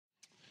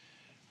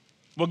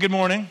Well, good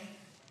morning.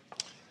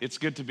 It's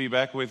good to be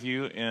back with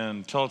you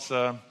in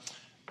Tulsa.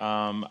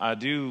 I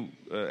do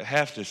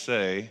have to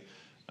say,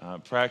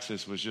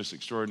 Praxis was just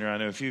extraordinary. I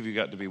know a few of you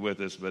got to be with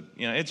us, but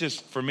it's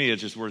just for me,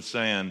 it's just worth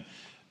saying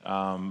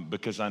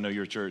because I know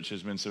your church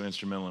has been so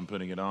instrumental in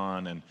putting it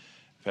on, and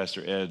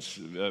Pastor Ed's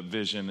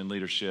vision and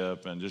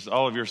leadership, and just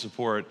all of your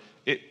support.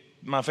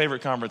 My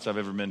favorite conference I've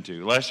ever been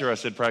to. Last year I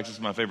said Praxis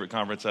was my favorite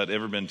conference I'd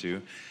ever been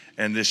to,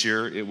 and this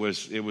year it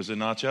was a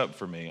notch up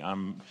for me.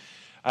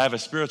 I have a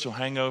spiritual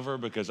hangover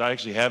because I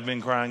actually have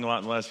been crying a lot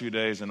in the last few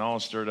days and all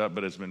stirred up,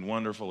 but it's been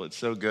wonderful. It's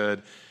so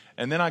good.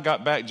 And then I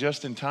got back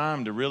just in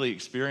time to really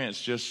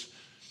experience just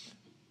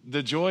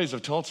the joys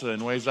of Tulsa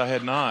in ways I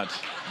had not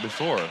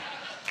before.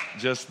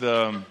 Just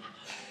the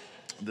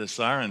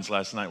sirens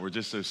last night were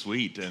just so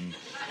sweet and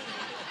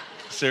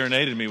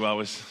serenaded me while I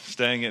was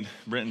staying at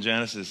Brent and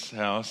Janice's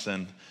house.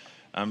 And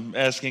I'm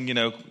asking,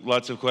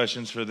 lots of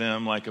questions for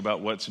them, like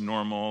about what's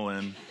normal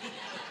and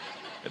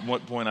at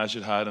what point I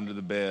should hide under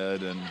the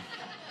bed, and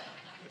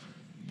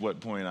what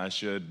point I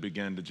should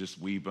begin to just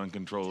weep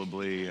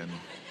uncontrollably and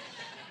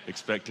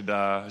expect to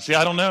die. See,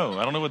 I don't know.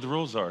 I don't know what the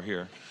rules are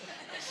here.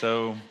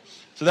 So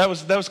that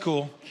was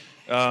cool.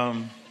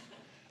 I'm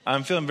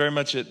feeling very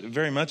much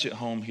at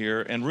home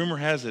here, and rumor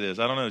has it is,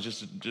 I don't know,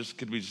 just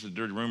could be just a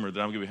dirty rumor that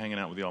I'm going to be hanging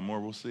out with y'all more.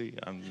 We'll see.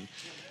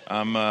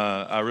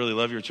 I really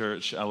love your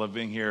church. I love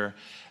being here,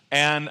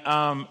 and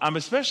I'm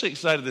especially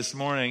excited this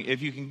morning.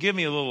 If you can give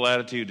me a little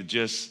latitude to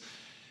just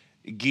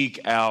geek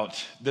out,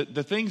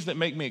 the things that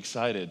make me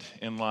excited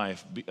in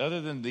life,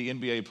 other than the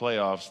NBA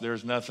playoffs,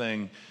 there's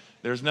nothing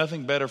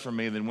better for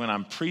me than when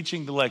I'm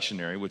preaching the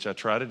lectionary, which I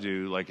try to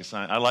do.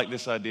 I like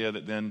this idea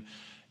that then,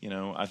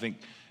 I think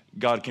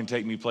God can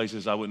take me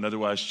places I wouldn't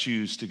otherwise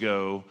choose to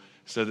go,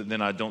 so that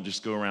then I don't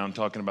just go around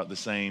talking about the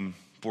same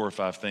 4 or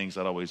 5 things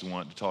I'd always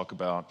want to talk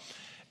about.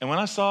 And when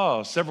I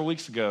saw several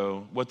weeks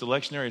ago what the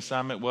lectionary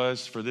assignment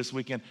was for this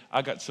weekend,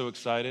 I got so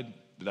excited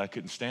that I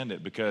couldn't stand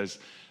it, because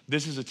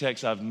this is a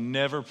text I've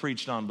never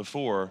preached on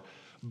before,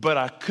 but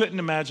I couldn't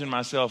imagine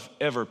myself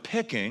ever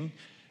picking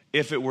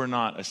if it were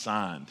not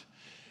assigned.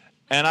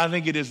 And I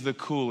think it is the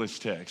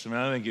coolest text.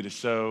 I think it is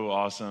so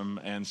awesome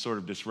and sort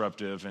of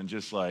disruptive and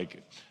just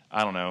like,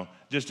 I don't know,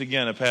 just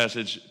again, a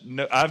passage.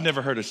 No, I've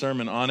never heard a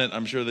sermon on it.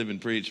 I'm sure they've been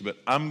preached, but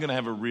I'm going to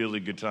have a really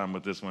good time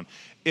with this one,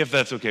 if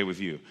that's okay with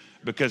you,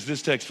 because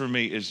this text for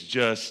me is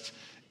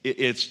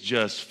it's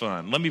just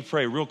fun. Let me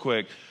pray real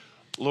quick.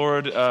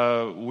 Lord,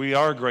 we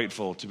are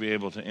grateful to be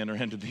able to enter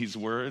into these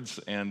words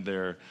and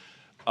their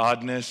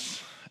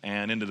oddness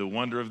and into the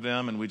wonder of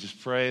them, and we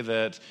just pray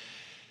that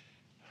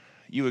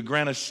you would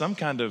grant us some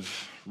kind of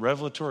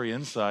revelatory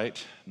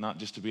insight, not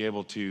just to be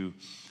able to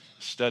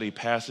study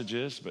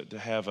passages, but to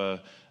have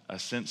a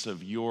sense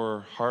of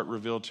your heart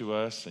revealed to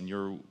us and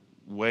your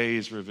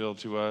ways revealed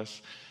to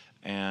us.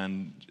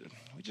 And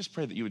we just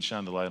pray that you would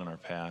shine the light on our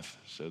path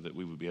so that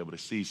we would be able to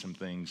see some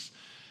things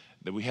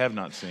that we have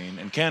not seen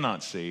and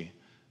cannot see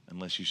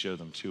unless you show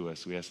them to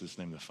us. We ask this in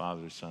the name of the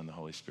Father, the Son, and the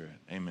Holy Spirit.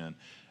 Amen.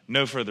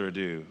 No further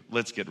ado,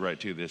 let's get right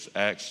to this.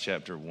 Acts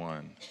chapter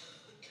 1.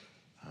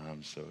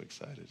 I'm so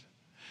excited.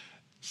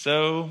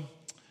 So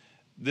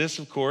this,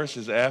 of course,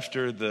 is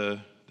after the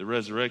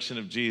resurrection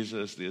of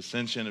Jesus, the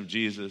ascension of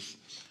Jesus.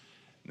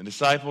 The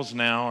disciples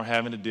now are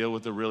having to deal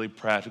with a really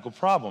practical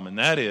problem, and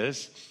that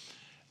is,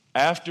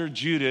 after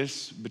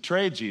Judas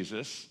betrayed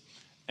Jesus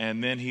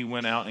and then he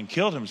went out and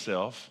killed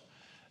himself,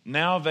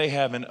 now they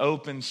have an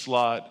open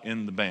slot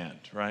in the band,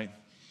 right?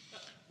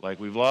 Like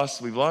we've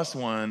lost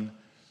one.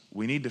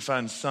 We need to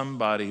find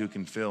somebody who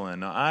can fill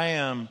in. Now, I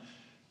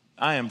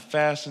am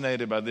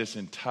fascinated by this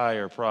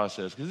entire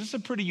process because it's a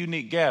pretty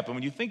unique gap. And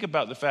when you think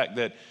about the fact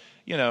that,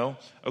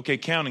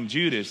 counting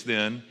Judas,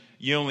 then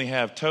you only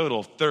have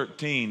total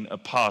 13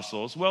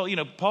 apostles. Well,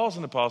 Paul's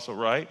an apostle,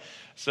 right?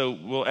 So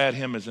we'll add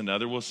him as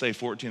another. We'll say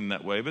 14 in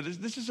that way. But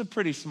this is a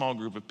pretty small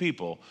group of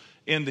people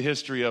in the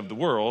history of the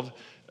world.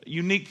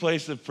 Unique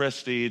place of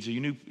prestige, a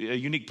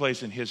unique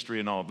place in history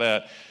and all of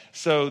that.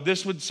 So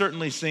this would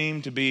certainly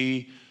seem to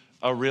be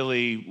a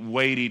really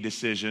weighty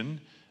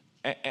decision.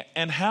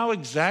 And how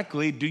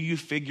exactly do you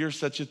figure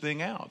such a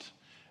thing out?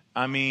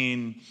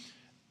 I'm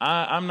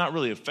not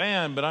really a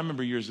fan, but I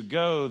remember years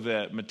ago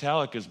that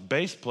Metallica's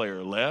bass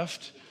player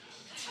left,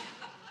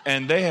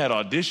 and they had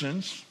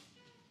auditions.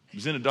 It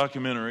was in a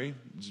documentary.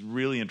 It was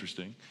really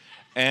interesting.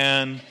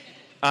 And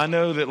I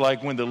know that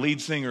when the lead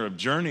singer of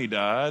Journey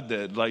died,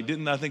 that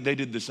I think they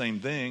did the same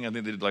thing. I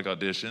think they did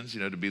auditions,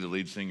 to be the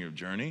lead singer of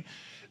Journey.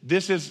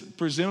 This is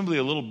presumably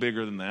a little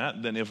bigger than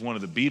that, than if one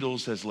of the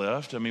Beatles has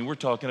left. We're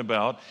talking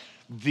about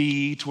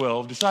the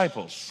 12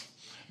 disciples.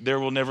 There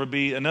will never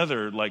be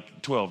another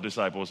 12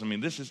 disciples.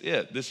 This is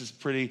it. This is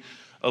pretty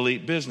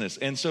elite business.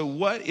 And so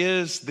what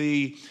is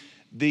the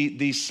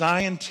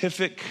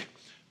scientific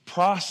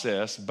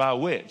process by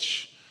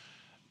which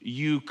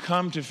you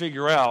come to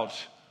figure out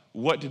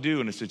what to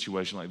do in a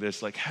situation like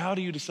this? How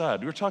do you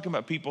decide? We're talking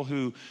about people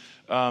who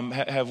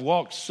have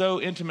walked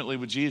so intimately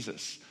with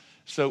Jesus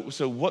So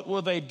what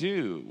will they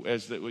do?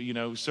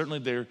 Certainly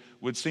there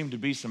would seem to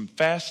be some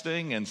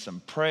fasting and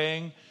some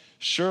praying.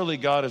 Surely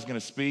God is going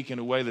to speak in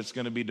a way that's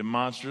going to be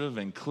demonstrative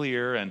and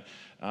clear, and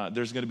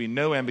there's going to be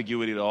no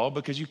ambiguity at all,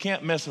 because you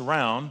can't mess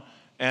around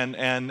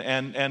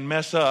and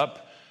mess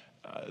up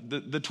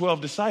the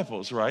 12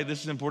 disciples, right?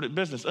 This is important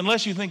business.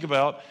 Unless you think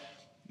about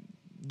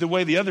the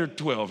way the other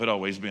 12 had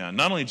always been.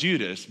 Not only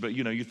Judas, but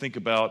you think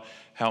about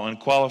how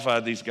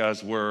unqualified these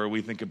guys were.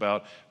 We think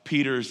about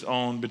Peter's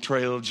own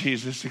betrayal of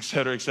Jesus, et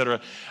cetera, et cetera.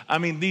 I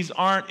mean, these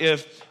aren't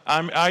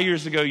I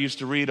years ago used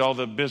to read all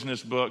the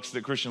business books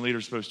that Christian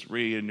leaders are supposed to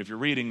read. And if you're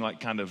reading like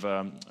kind of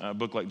a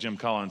book like Jim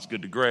Collins'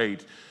 Good to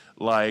Great,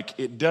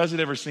 does it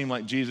ever seem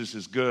like Jesus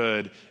is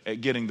good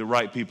at getting the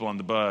right people on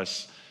the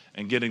bus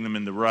and getting them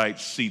in the right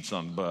seats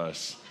on the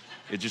bus?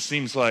 It just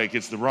seems like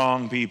it's the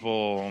wrong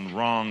people on the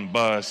wrong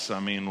bus. I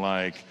mean,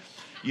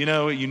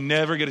 you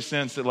never get a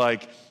sense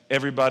that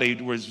everybody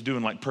was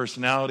doing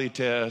personality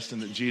tests,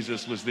 and that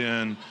Jesus was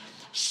then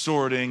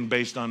sorting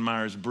based on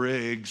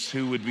Myers-Briggs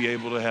who would be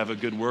able to have a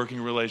good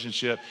working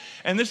relationship.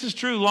 And this is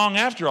true long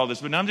after all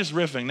this, but now I'm just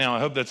riffing now. I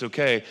hope that's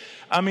okay.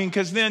 I mean,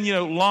 because then,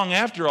 long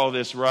after all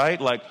this, right?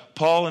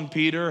 Paul and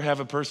Peter have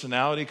a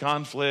personality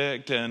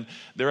conflict, and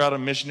they're out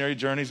on missionary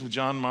journeys with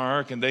John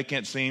Mark, and they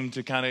can't seem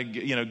to kind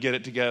of, get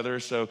it together.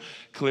 So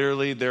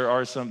clearly there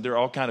are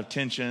all kind of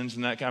tensions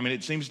and that. I mean,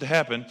 it seems to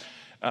happen.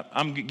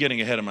 I'm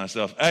getting ahead of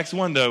myself. Acts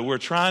 1, though, we're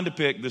trying to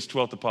pick this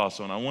 12th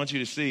apostle, and I want you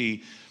to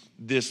see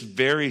this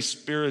very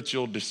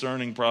spiritual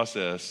discerning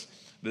process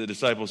that the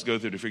disciples go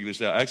through to figure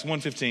this out. Acts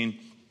 1:15.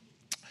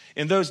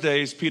 In those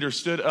days, Peter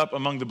stood up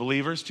among the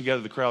believers.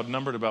 Together the crowd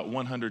numbered about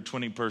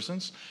 120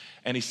 persons.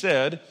 And he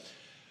said,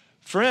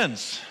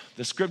 "Friends,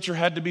 the scripture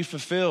had to be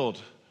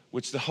fulfilled,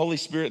 which the Holy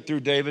Spirit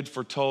through David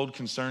foretold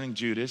concerning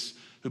Judas,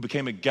 who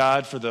became a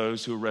guide for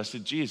those who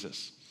arrested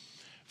Jesus.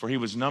 For he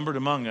was numbered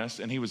among us,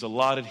 and he was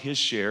allotted his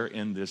share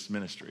in this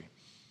ministry."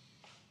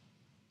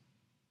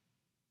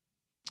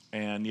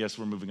 And yes,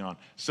 we're moving on.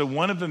 "So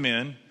one of the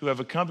men who have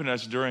accompanied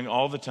us during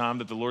all the time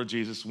that the Lord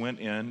Jesus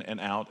went in and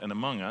out and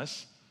among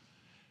us,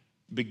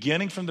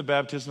 beginning from the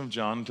baptism of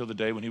John until the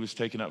day when he was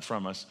taken up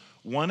from us,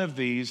 one of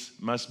these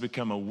must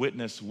become a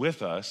witness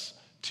with us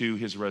to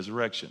his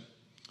resurrection."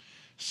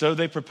 So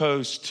they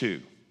proposed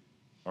two.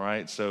 All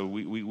right, so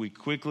we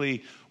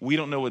quickly, we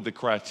don't know what the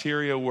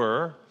criteria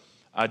were.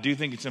 I do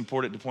think it's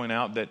important to point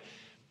out that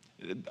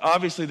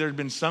obviously there had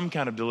been some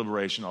kind of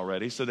deliberation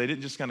already, so they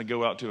didn't just kind of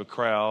go out to a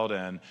crowd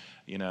and,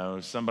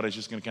 somebody's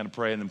just going to kind of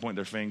pray and then point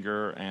their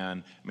finger.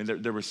 And I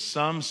mean, there was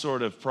some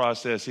sort of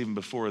process even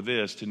before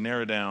this to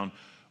narrow down.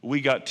 We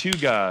got two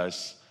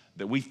guys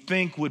that we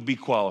think would be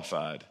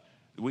qualified.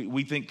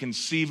 We think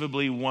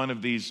conceivably one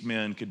of these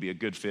men could be a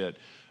good fit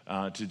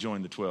to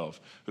join the 12.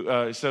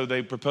 So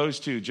they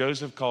proposed to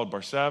Joseph, called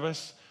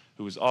Barsabbas,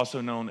 who was also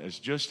known as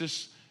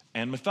Justus,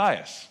 and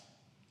Matthias.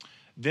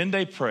 Then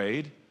they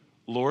prayed,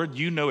 "Lord,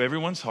 you know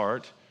everyone's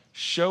heart.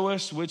 Show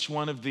us which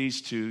one of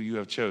these two you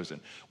have chosen."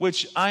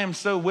 Which I am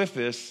so with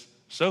this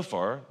so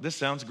far. This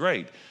sounds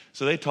great.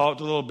 So they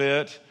talked a little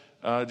bit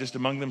just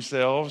among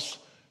themselves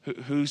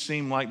who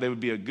seemed like they would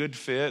be a good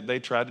fit. They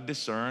tried to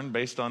discern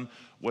based on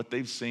what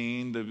they've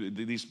seen,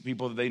 these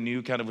people that they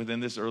knew kind of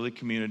within this early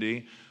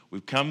community.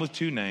 We've come with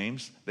two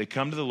names. They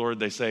come to the Lord.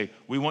 They say,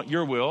 "We want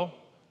your will,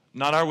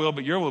 not our will,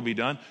 but your will be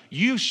done.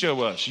 You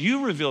show us,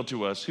 you reveal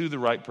to us who the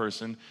right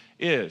person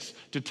is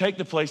to take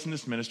the place in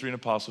this ministry and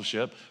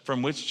apostleship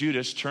from which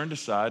Judas turned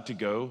aside to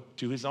go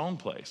to his own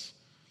place."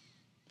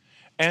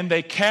 And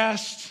they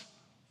cast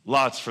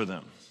lots for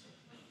them.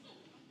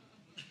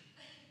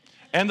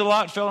 And the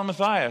lot fell on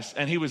Matthias,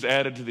 and he was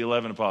added to the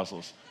 11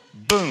 apostles.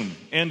 Boom,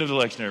 end of the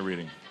lectionary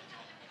reading.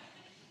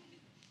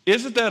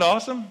 Isn't that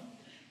awesome?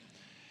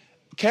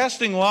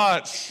 Casting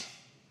lots,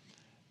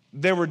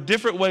 there were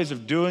different ways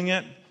of doing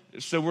it,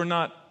 so we're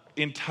not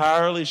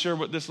entirely sure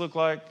what this looked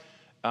like.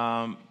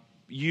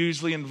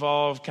 Usually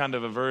involved kind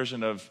of a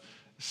version of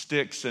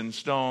sticks and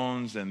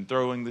stones and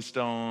throwing the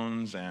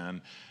stones,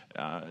 and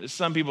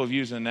some people have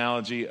used an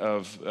analogy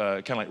of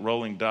kind of like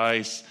rolling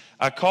dice.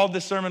 I called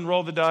this sermon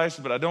 "Roll the Dice,"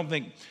 but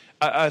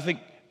I think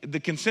the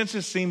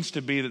consensus seems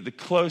to be that the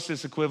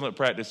closest equivalent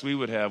practice we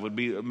would have would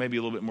be maybe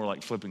a little bit more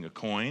like flipping a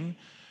coin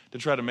to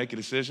try to make a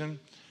decision.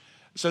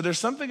 So there's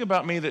something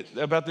about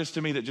this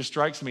to me that just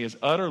strikes me as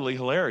utterly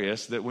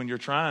hilarious, that when you're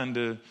trying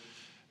to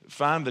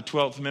find the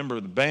 12th member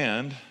of the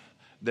band,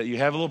 that you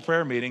have a little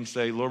prayer meeting,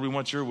 say, "Lord, we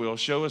want your will.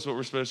 Show us what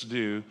we're supposed to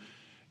do."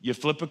 You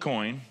flip a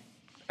coin,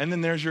 and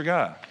then there's your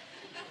guy.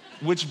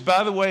 Which,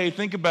 by the way,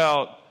 think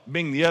about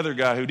being the other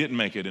guy who didn't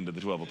make it into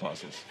the 12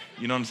 apostles.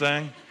 You know what I'm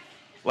saying?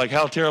 Like,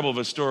 how terrible of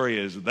a story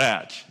is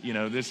that?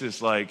 This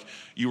is like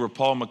you were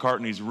Paul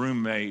McCartney's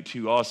roommate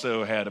who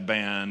also had a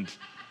band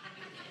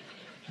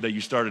that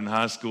you started in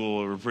high school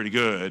or were pretty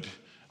good.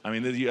 I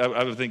mean,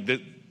 I would think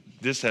that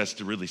this has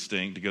to really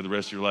stink to go the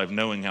rest of your life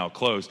knowing how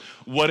close.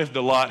 What if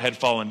the lot had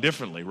fallen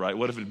differently, right?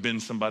 What if it had been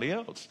somebody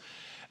else?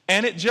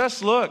 And it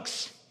just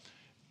looks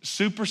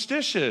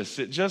superstitious.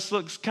 It just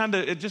looks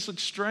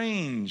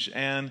strange.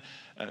 And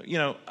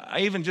I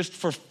even just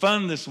for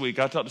fun this week,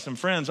 I talked to some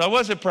friends. I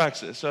was at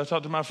Praxis, so I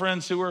talked to my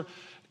friends who were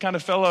kind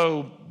of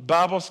fellow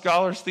Bible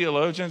scholars,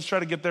 theologians, try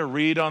to get their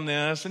read on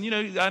this.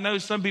 And, I know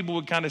some people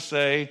would kind of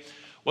say,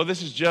 well,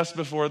 this is just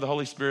before the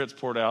Holy Spirit's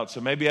poured out,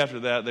 so maybe after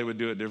that they would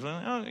do it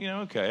differently.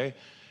 Oh, okay.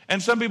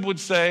 And some people would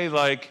say,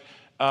 like,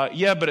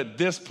 yeah, but at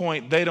this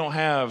point they don't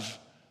have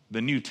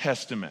the New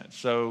Testament.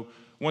 So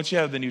once you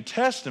have the New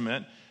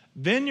Testament,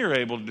 then you're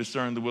able to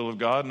discern the will of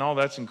God, and all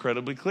that's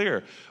incredibly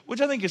clear,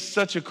 which I think is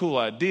such a cool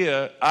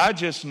idea. I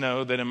just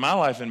know that in my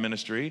life in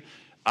ministry,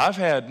 I've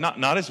had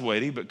not as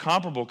weighty, but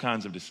comparable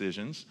kinds of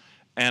decisions,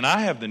 and I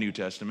have the New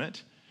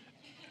Testament,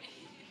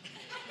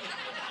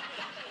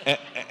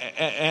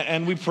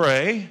 and we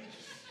pray,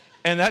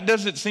 and that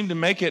doesn't seem to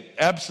make it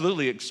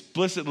absolutely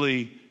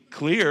explicitly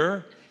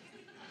clear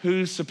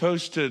who's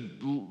supposed to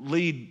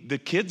lead the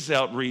kids'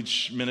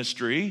 outreach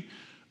ministry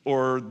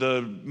or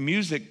the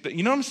music.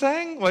 You know what I'm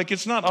saying? Like,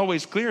 it's not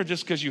always clear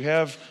just because you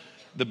have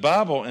the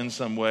Bible in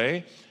some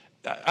way.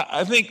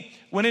 I think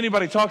when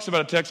anybody talks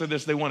about a text like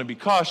this, they want to be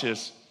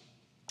cautious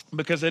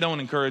because they don't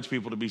encourage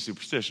people to be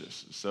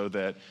superstitious, so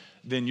that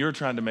then you're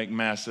trying to make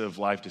massive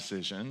life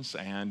decisions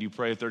and you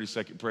pray a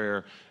 30-second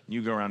prayer and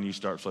you go around and you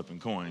start flipping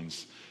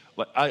coins.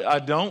 I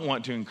don't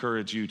want to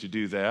encourage you to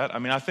do that. I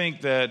mean, I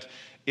think that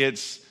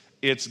it's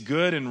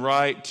good and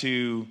right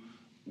to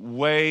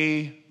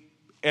weigh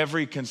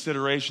every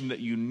consideration that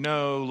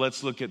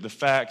let's look at the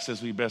facts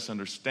as we best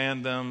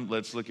understand them.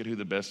 Let's look at who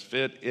the best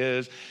fit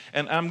is.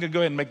 And I'm going to go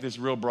ahead and make this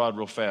real broad,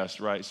 real fast,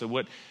 right?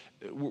 So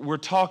we're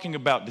talking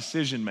about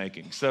decision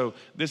making. So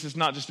this is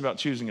not just about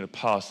choosing an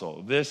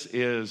apostle.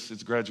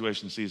 It's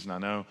graduation season, I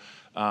know.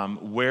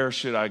 Where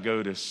should I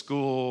go to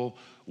school?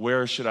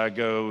 Where should I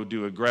go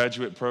do a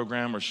graduate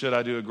program? Or should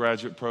I do a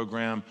graduate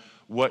program?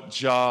 What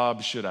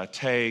job should I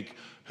take?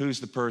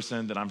 Who's the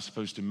person that I'm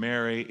supposed to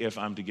marry if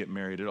I'm to get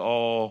married at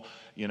all?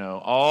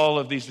 All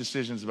of these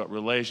decisions about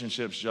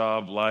relationships,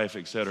 job, life,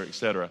 et cetera, et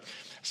cetera.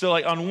 So,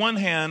 like, on one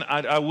hand,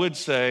 I would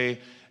say,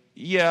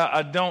 yeah,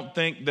 I don't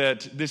think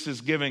that this is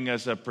giving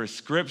us a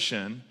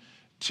prescription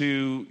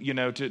to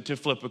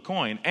flip a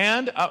coin.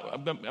 And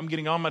I'm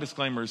getting all my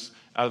disclaimers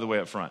out of the way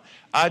up front.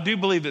 I do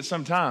believe that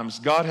sometimes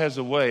God has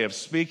a way of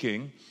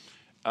speaking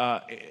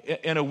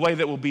in a way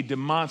that will be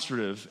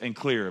demonstrative and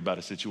clear about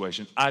a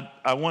situation.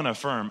 I want to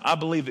affirm, I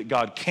believe that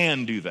God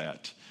can do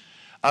that.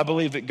 I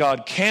believe that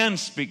God can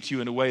speak to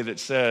you in a way that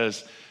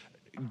says,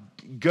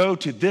 go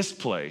to this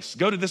place,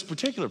 go to this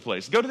particular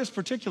place, go to this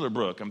particular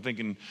brook. I'm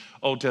thinking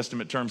Old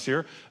Testament terms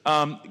here.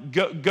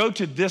 Go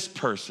to this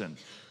person,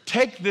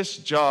 take this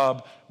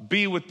job,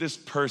 be with this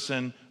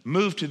person,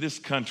 move to this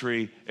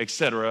country,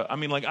 etc. I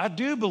mean, like, I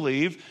do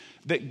believe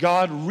that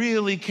God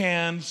really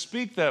can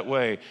speak that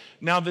way.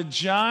 Now, the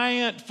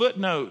giant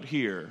footnote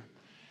here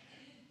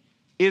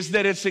is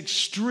that it's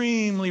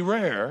extremely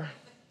rare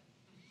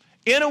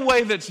in a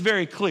way that's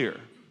very clear.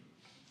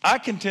 I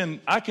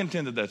contend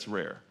that that's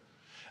rare.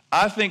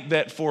 I think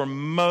that for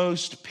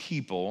most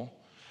people,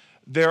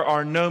 there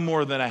are no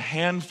more than a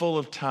handful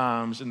of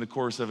times in the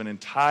course of an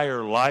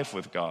entire life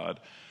with God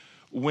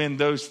when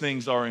those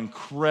things are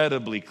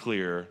incredibly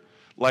clear,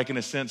 like in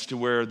a sense to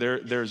where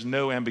there's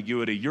no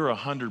ambiguity. You're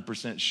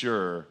 100%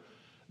 sure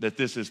that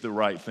this is the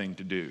right thing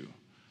to do.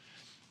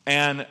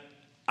 And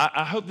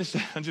I hope this,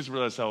 I just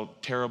realized how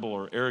terrible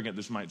or arrogant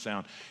this might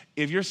sound.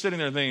 If you're sitting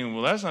there thinking,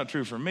 well, that's not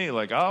true for me,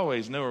 like, I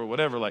always know or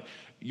whatever, like,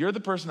 you're the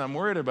person I'm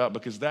worried about,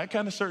 because that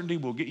kind of certainty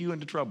will get you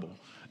into trouble.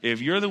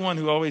 If you're the one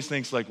who always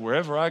thinks, like,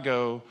 wherever I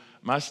go,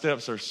 my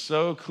steps are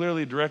so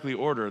clearly, directly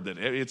ordered that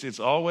it's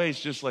always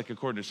just like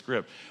according to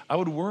script, I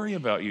would worry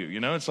about you.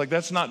 It's like,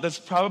 that's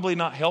probably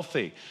not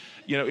healthy.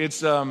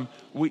 It's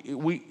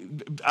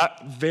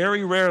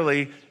very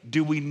rarely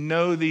do we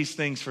know these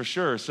things for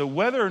sure. So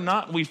whether or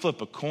not we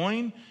flip a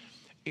coin,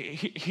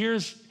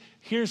 here's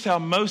how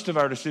most of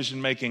our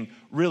decision making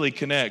really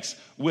connects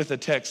with a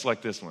text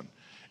like this one,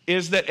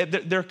 is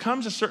that there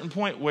comes a certain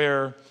point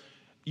where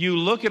you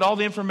look at all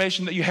the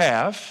information that you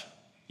have.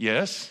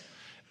 Yes,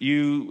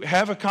 you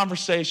have a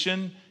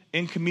conversation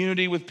in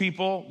community with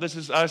people. This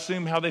is, I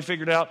assume, how they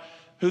figured out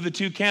who the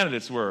two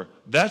candidates were.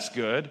 That's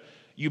good.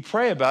 You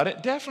pray about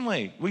it.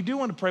 Definitely. We do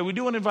want to pray. We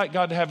do want to invite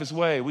God to have his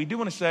way. We do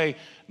want to say,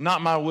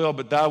 not my will,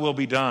 but thy will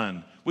be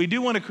done. We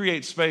do want to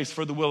create space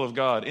for the will of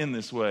God in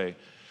this way.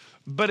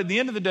 But at the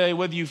end of the day,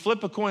 whether you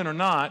flip a coin or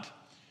not,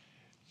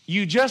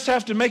 you just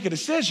have to make a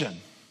decision.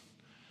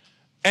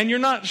 And you're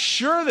not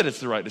sure that it's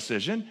the right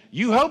decision.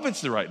 You hope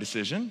it's the right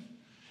decision.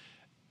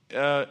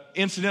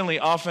 Incidentally,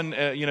 often,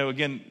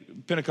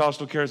 again,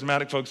 Pentecostal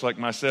charismatic folks like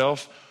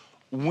myself,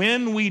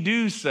 when we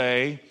do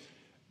say,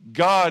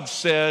 God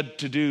said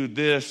to do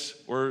this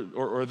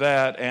or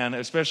that, and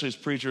especially as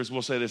preachers,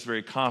 we'll say this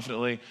very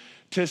confidently,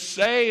 to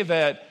say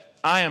that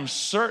I am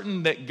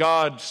certain that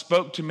God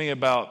spoke to me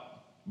about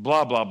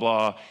blah, blah,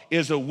 blah,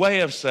 is a way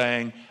of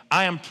saying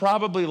I am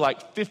probably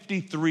like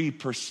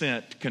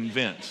 53%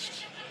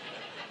 convinced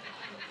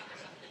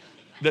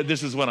that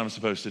this is what I'm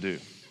supposed to do.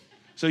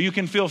 So you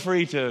can feel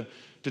free to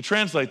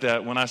translate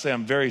that when I say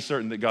I'm very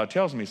certain that God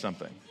tells me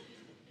something.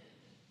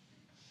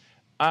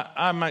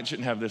 I might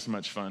shouldn't have this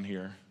much fun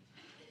here.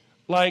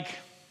 Like,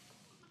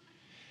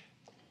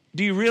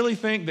 do you really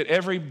think that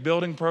every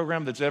building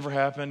program that's ever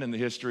happened in the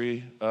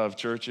history of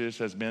churches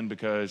has been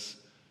because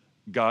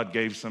God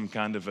gave some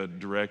kind of a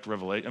direct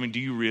revelation? I mean, do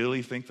you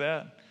really think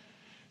that?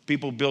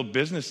 People build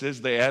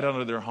businesses, they add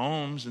onto their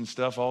homes and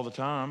stuff all the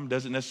time.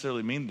 Doesn't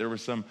necessarily mean there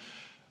was some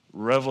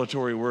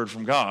revelatory word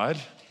from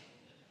God.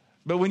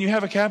 But when you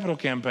have a capital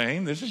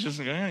campaign, this is just,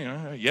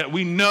 yeah,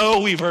 we know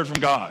we've heard from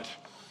God.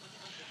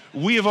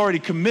 We have already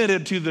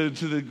committed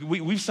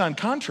we've signed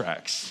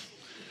contracts.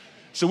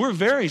 So we're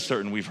very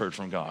certain we've heard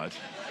from God.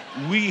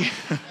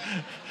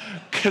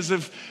 Because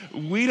if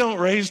we don't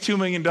raise $2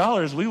 million,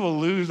 we will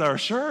lose our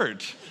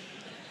shirt.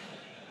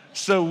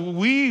 So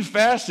we've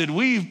fasted,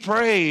 we've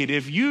prayed.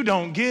 If you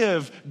don't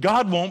give,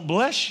 God won't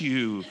bless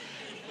you.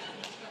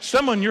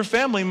 Someone in your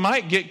family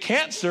might get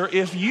cancer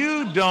if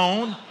you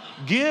don't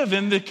give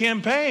in the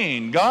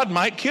campaign. God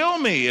might kill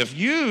me if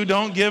you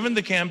don't give in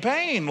the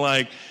campaign.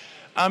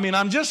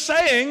 I'm just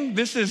saying,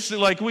 this is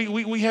like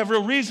we have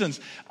real reasons.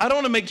 I don't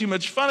want to make too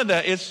much fun of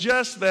that. It's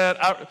just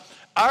that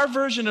our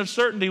version of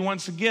certainty,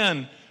 once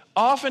again,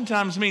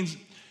 oftentimes means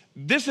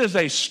this is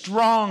a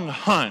strong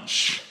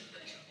hunch.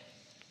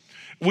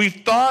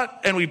 We've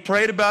thought and we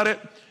prayed about it.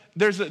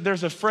 There's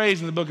a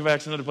phrase in the book of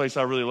Acts, another place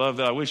I really love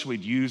that I wish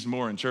we'd use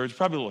more in church,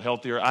 probably a little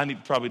healthier.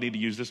 Probably need to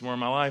use this more in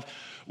my life,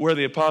 where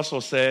the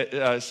apostles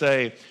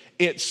say,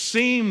 it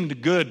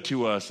seemed good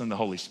to us in the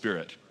Holy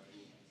Spirit.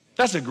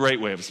 That's a great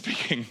way of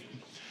speaking.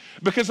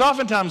 Because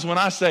oftentimes when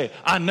I say,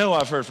 I know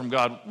I've heard from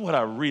God, what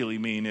I really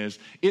mean is,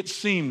 it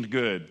seemed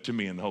good to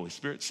me in the Holy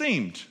Spirit.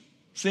 Seemed.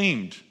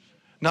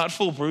 Not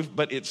foolproof,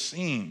 but it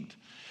seemed.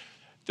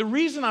 The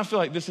reason I feel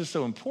like this is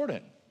so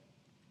important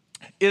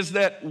is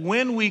that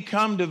when we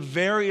come to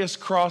various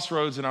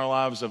crossroads in our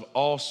lives of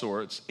all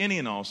sorts, any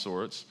and all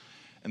sorts,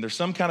 and there's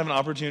some kind of an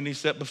opportunity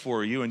set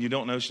before you and you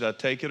don't know, should I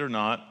take it or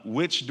not?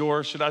 Which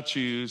door should I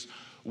choose?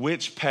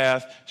 Which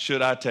path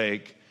should I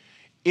take?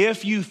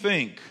 If you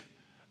think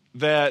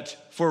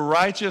that for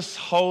righteous,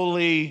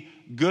 holy,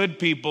 good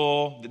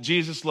people that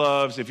Jesus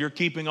loves, if you're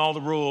keeping all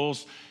the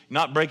rules,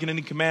 not breaking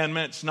any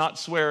commandments, not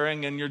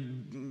swearing, and you're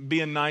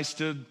being nice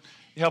to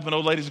helping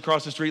old ladies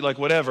across the street, like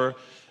whatever,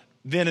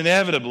 then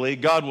inevitably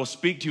God will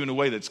speak to you in a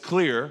way that's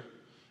clear.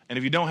 And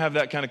if you don't have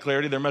that kind of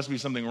clarity, there must be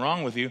something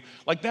wrong with you.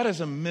 Like, that is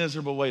a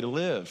miserable way to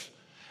live.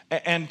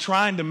 And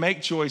trying to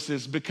make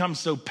choices becomes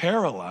so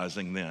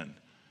paralyzing then.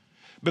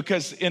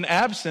 Because in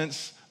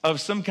absence of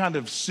some kind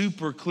of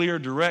super clear,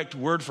 direct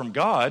word from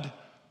God,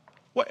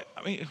 what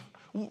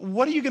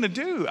are you going to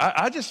do?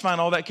 I just find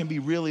all that can be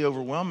really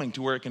overwhelming,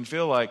 to where it can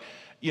feel like,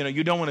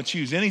 you don't want to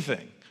choose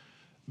anything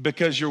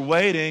because you're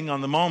waiting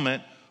on the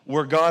moment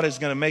where God is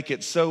going to make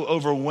it so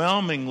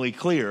overwhelmingly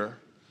clear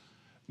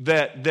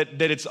that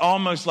it's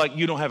almost like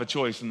you don't have a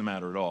choice in the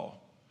matter at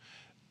all.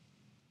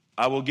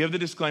 I will give the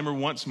disclaimer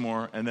once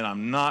more, and then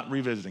I'm not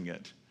revisiting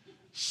it.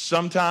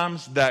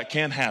 Sometimes that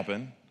can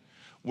happen,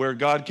 where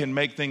God can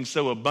make things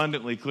so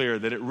abundantly clear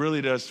that it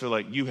really does feel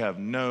like you have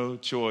no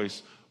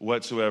choice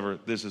whatsoever.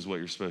 This is what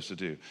you're supposed to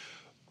do.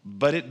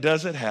 But it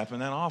doesn't happen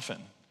that often.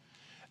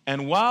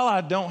 And while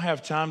I don't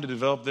have time to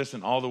develop this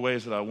in all the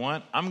ways that I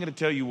want, I'm going to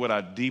tell you what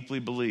I deeply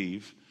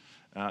believe.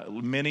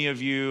 Many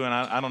of you, and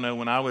I don't know,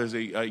 when I was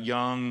a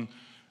young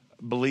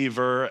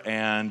believer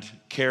and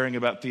caring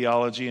about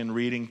theology and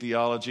reading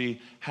theology,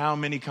 how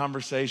many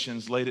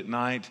conversations late at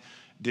night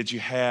did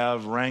you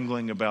have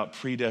wrangling about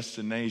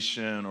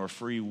predestination or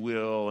free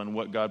will and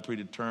what God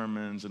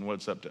predetermines and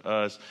what's up to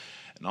us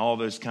and all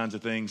those kinds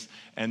of things?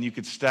 And you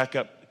could stack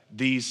up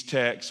these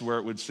texts where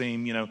it would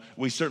seem,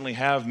 we certainly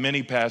have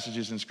many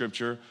passages in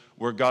Scripture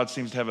where God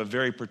seems to have a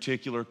very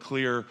particular,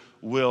 clear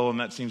will, and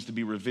that seems to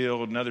be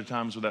revealed, and other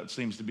times where that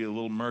seems to be a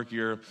little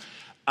murkier.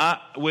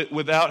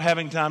 Without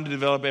having time to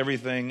develop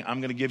everything,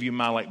 I'm going to give you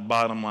my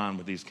bottom line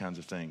with these kinds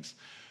of things.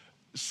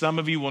 Some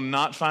of you will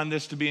not find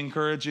this to be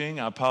encouraging.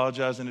 I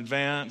apologize in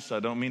advance.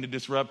 I don't mean to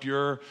disrupt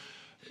your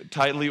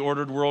tightly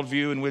ordered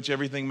worldview in which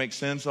everything makes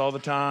sense all the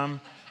time.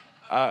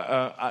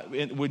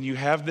 When you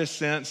have this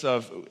sense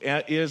of,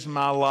 is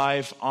my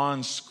life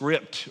on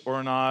script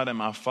or not? Am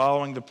I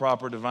following the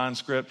proper divine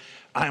script?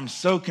 I am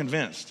so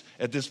convinced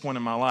at this point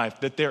in my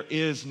life that there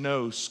is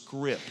no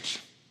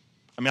script.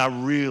 I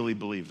really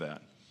believe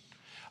that.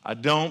 I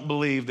don't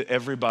believe that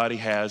everybody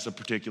has a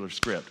particular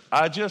script.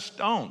 I just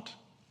don't.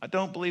 I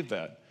don't believe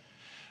that.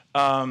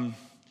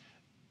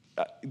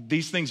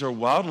 These things are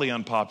wildly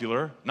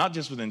unpopular, not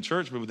just within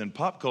church, but within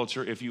pop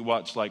culture. If you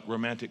watch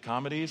romantic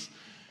comedies,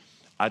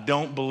 I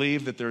don't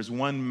believe that there's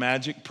one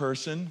magic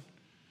person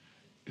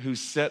who's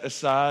set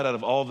aside out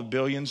of all the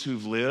billions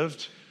who've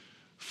lived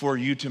for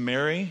you to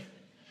marry,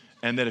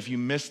 and that if you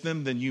miss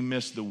them, then you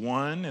miss the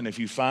one, and if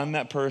you find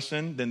that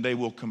person, then they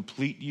will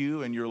complete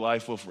you and your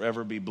life will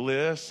forever be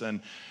bliss.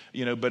 And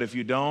but if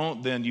you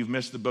don't, then you've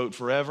missed the boat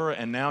forever,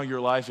 and now your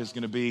life is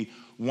going to be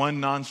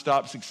one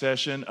nonstop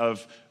succession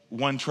of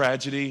one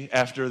tragedy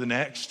after the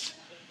next,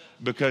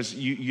 because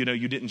you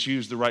didn't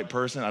choose the right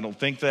person. I don't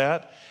think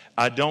that.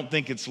 I don't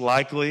think it's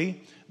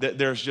likely that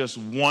there's just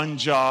one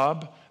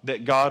job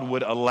that God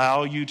would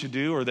allow you to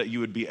do or that you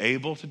would be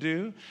able to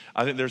do.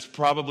 I think there's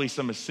probably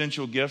some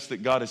essential gifts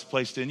that God has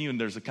placed in you, and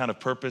there's a kind of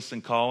purpose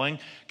and calling,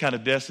 kind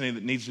of destiny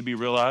that needs to be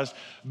realized,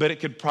 but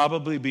it could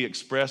probably be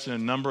expressed in a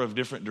number of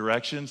different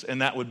directions,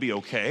 and that would be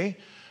okay.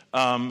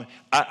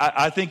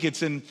 I think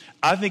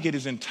it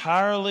is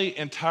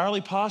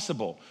entirely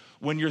possible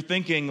when you're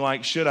thinking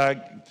like, should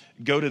I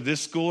go to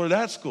this school or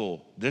that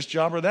school, this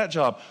job or that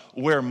job,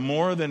 where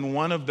more than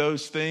one of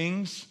those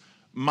things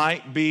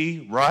might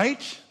be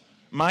right,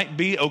 might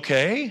be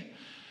okay.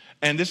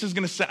 And this is I'm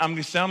going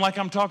to sound like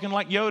I'm talking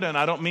like Yoda, and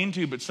I don't mean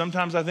to, but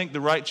sometimes I think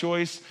the right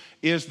choice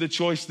is the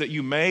choice that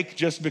you make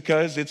just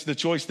because it's the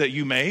choice that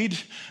you made.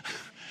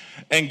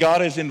 And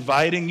God is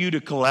inviting you to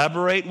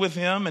collaborate with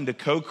him and to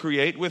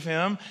co-create with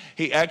him.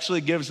 He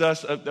actually gives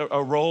us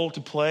a role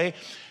to play.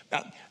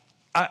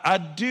 I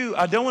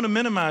don't want to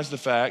minimize the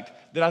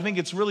fact that I think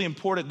it's really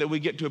important that we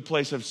get to a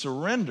place of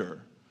surrender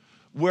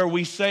where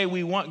we say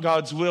we want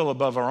God's will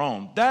above our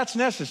own. That's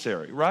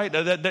necessary, right?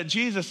 That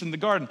Jesus in the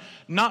garden,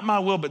 not my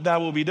will, but thy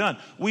will be done.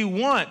 We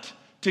want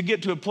to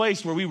get to a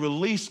place where we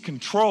release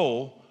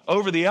control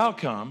over the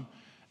outcome,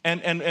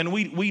 and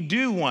we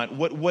do want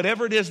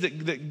whatever it is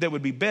that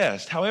would be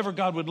best, however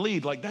God would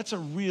lead. Like, that's a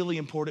really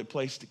important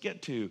place to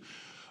get to.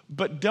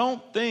 But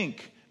don't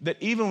think that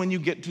even when you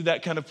get to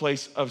that kind of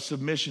place of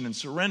submission and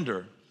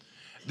surrender,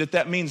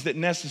 that means that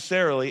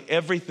necessarily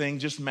everything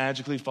just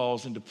magically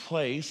falls into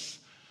place,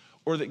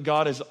 or that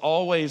God is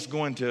always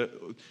going to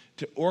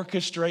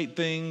orchestrate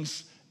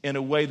things in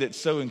a way that's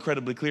so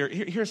incredibly clear.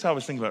 Here's how I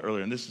was thinking about it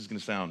earlier, and this is going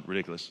to sound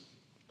ridiculous.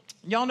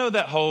 Y'all know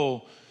that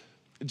whole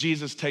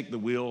Jesus Take the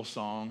Wheel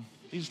song?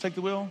 Jesus Take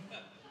the Wheel?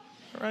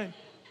 All right.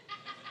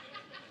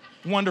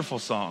 Wonderful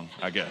song,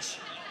 I guess,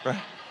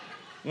 right?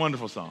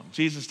 Wonderful song.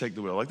 Jesus Take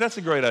the Wheel. Like, that's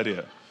a great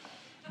idea.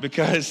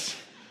 Because,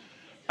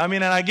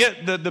 and I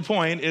get the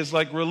point is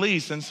like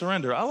release and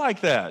surrender. I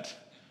like that.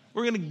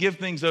 We're going to give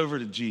things over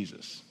to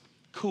Jesus.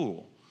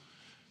 Cool.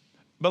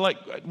 But like,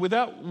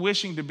 without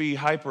wishing to be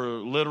hyper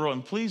literal,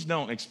 and please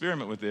don't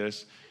experiment with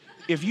this,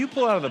 if you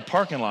pull out of the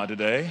parking lot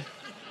today,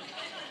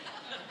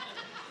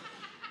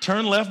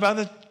 turn left by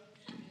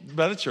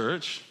the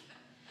church,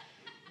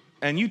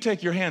 and you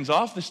take your hands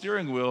off the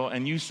steering wheel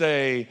and you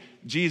say,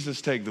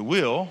 Jesus, take the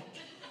wheel,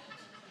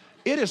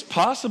 it is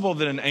possible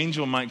that an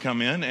angel might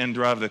come in and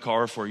drive the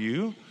car for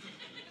you.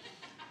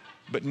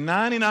 But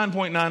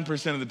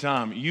 99.9% of the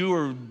time, you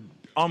are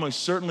almost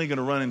certainly going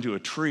to run into a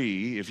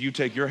tree if you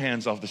take your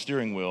hands off the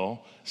steering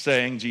wheel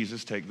saying,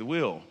 Jesus, take the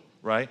wheel,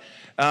 right?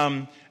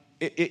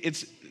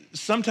 It's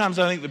sometimes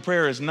I think the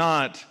prayer is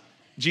not,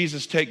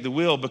 Jesus, take the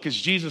wheel, because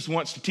Jesus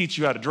wants to teach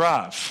you how to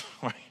drive,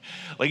 right?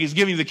 Like, he's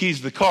giving you the keys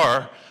to the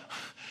car,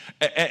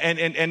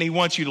 and he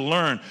wants you to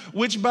learn.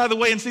 Which, by the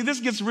way, and see,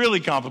 this gets really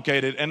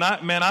complicated, and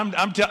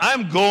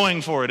I'm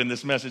going for it in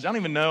this message. I don't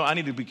even know. I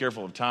need to be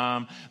careful of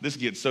time. This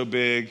gets so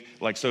big,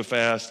 like so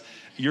fast.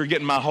 You're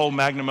getting my whole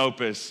magnum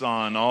opus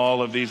on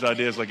all of these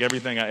ideas, like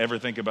everything I ever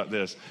think about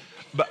this.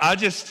 But I'm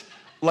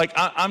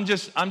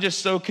just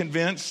so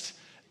convinced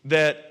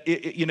that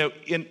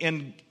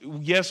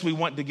yes, we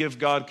want to give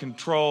God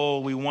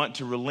control. We want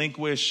to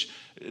relinquish,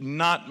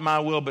 not my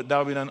will, but thy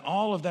will be done.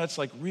 All of that's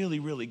like really,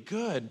 really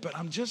good. But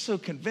I'm just so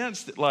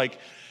convinced that, like,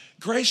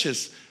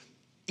 gracious,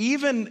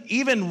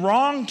 even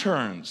wrong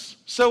turns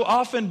so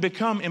often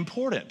become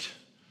important.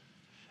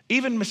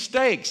 Even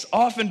mistakes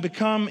often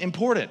become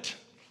important.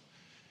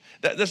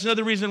 That's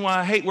another reason why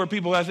I hate where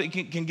people, I think,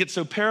 can get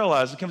so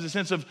paralyzed. It comes to a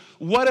sense of,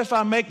 what if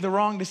I make the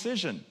wrong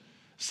decision?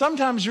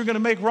 Sometimes you're going to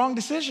make wrong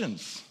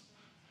decisions.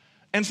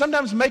 And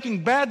sometimes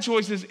making bad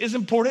choices is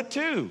important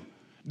too.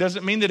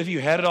 Doesn't mean that if you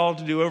had it all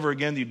to do over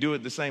again, you'd do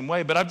it the same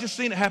way. But I've just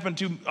seen it happen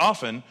too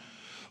often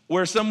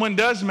where someone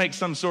does make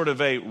some sort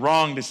of a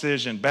wrong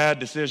decision, bad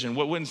decision,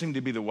 what wouldn't seem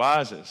to be the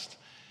wisest.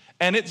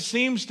 And it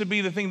seems to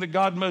be the thing that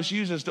God most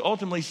uses to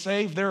ultimately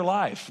save their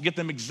life, get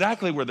them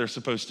exactly where they're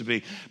supposed to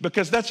be,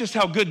 because that's just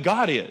how good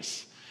God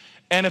is.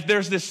 And if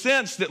there's this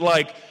sense that,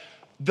 like,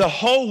 the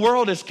whole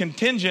world is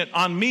contingent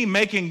on me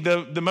making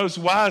the most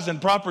wise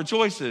and proper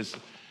choices,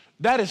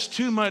 that is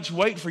too much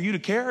weight for you to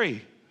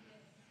carry.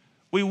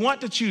 We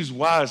want to choose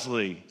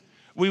wisely.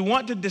 We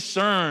want to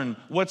discern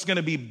what's going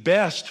to be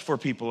best for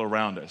people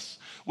around us.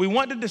 We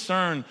want to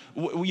discern,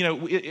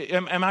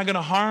 am I going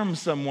to harm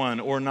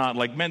someone or not?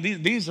 Like, man,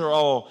 these are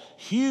all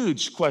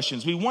huge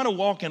questions. We want to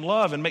walk in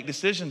love and make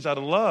decisions out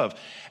of love.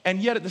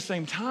 And yet at the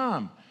same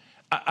time,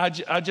 I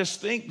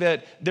just think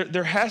that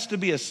there has to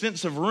be a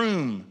sense of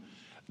room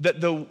that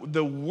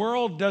the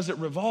world doesn't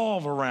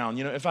revolve around.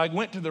 If I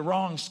went to the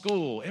wrong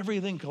school,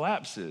 everything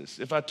collapses.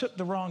 If I took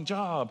the wrong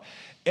job,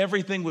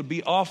 everything would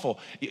be awful.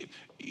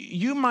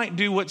 You might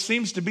do what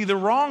seems to be the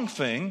wrong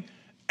thing,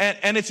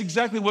 and it's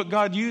exactly what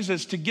God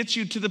uses to get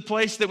you to the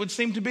place that would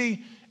seem to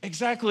be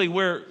exactly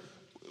where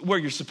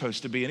you're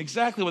supposed to be and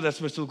exactly what that's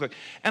supposed to look like.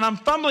 And I'm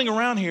fumbling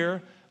around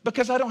here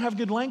because I don't have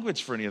good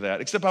language for any of that,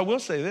 except I will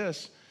say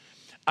this.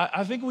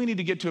 I think we need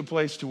to get to a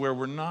place to where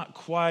we're not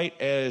quite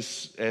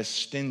as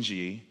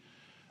stingy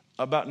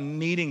about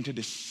needing to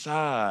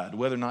decide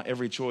whether or not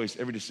every choice,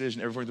 every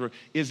decision, everything,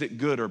 is it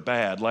good or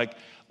bad? Like,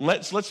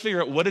 let's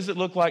figure out, what does it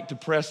look like to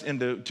press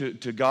into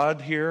to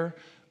God here?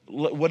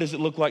 What does it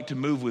look like to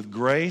move with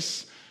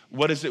grace?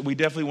 What is it? We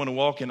definitely want to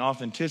walk in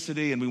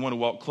authenticity, and we want to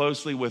walk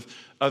closely with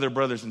other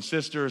brothers and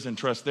sisters and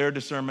trust their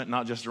discernment,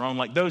 not just our own.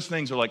 Like, those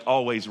things are like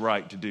always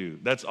right to do.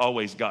 That's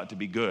always got to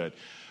be good.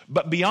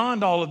 But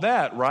beyond all of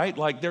that, right?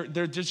 Like,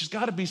 there's just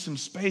got to be some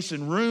space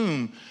and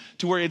room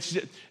to where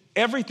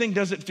everything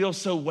doesn't feel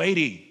so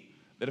weighty.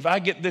 That if I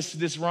get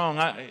this wrong,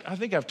 I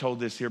think I've told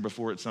this here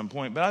before at some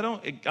point,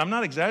 but I'm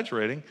not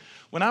exaggerating.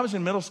 When I was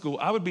in middle school,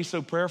 I would be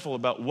so prayerful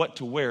about what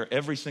to wear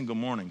every single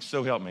morning,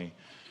 so help me.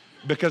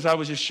 Because I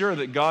was just sure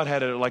that God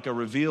had a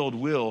revealed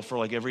will for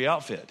like every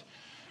outfit.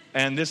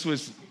 And this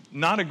was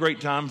not a great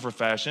time for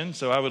fashion,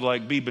 so I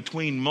would be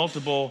between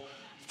multiple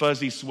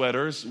fuzzy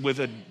sweaters with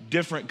a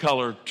different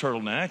color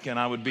turtleneck, and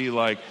I would be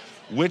like,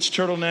 which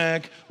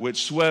turtleneck,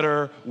 which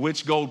sweater,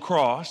 which gold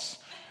cross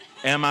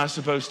am I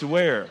supposed to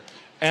wear?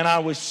 And I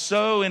was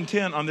so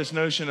intent on this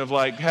notion of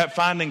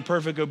finding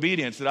perfect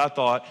obedience that I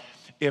thought,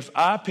 if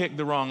I pick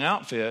the wrong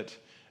outfit,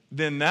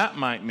 then that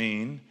might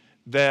mean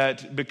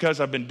that because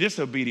I've been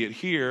disobedient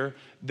here,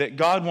 that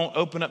God won't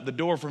open up the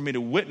door for me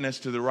to witness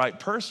to the right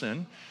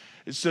person.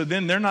 So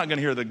then they're not going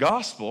to hear the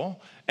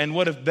gospel. And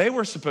what if they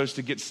were supposed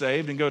to get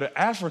saved and go to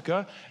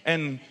Africa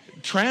and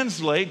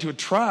translate to a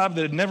tribe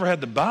that had never had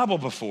the Bible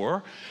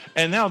before?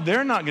 And now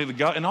they're not going to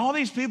go. And all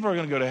these people are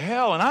going to go to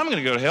hell, and I'm going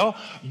to go to hell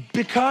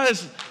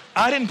because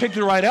I didn't pick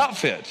the right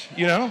outfit,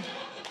 you know?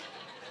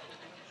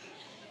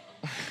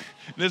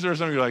 This is where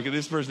some of you are like,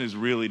 this person is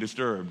really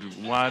disturbed.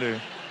 Why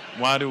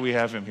do we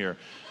have him here?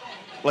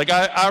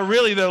 I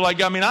really, though,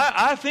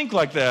 I think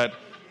like that,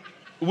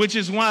 which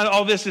is why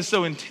all this is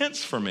so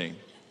intense for me.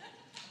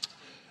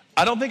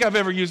 I don't think I've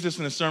ever used this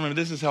in a sermon, but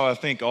this is how I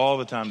think all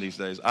the time these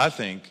days. I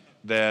think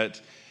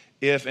that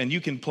and you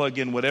can plug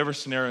in whatever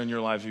scenario in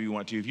your life if you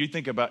want to, if you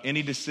think about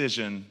any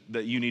decision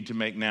that you need to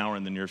make now or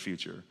in the near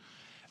future,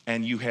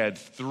 and you had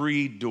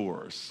 3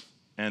 doors,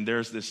 and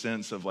there's this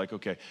sense of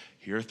okay,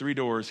 here are 3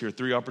 doors, here are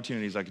 3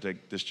 opportunities. I could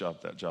take this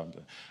job, that job.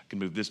 I can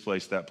move this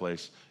place,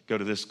 go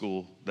to this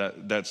school,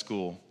 that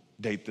school,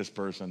 date this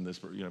person,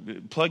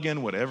 plug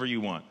in whatever you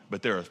want.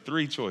 But there are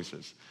 3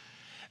 choices.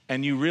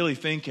 And you really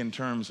think in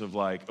terms of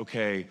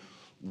okay,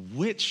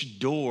 which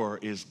door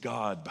is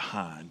God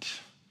behind?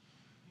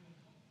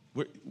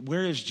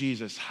 Where is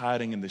Jesus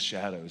hiding in the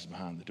shadows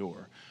behind the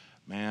door?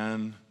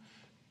 Man,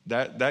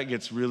 that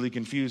gets really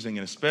confusing,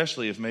 and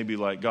especially if maybe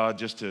God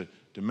just to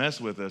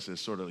mess with us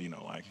is sort of,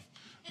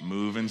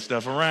 moving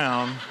stuff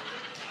around.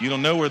 I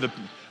don't know where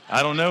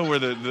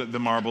the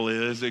marble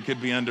is. It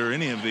could be under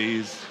any of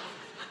these.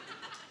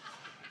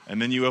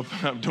 And then you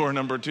open up door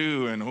number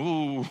 2 and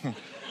ooh,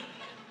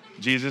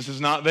 Jesus is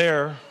not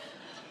there.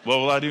 What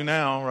will I do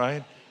now,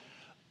 right?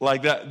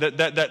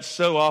 That's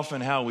so often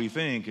how we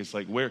think. It's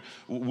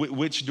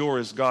which door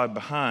is God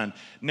behind?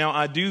 Now,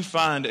 I do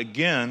find,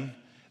 again,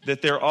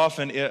 that there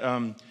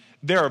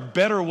are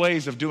better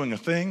ways of doing a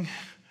thing.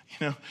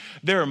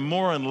 There are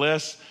more or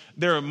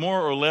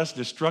less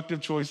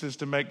destructive choices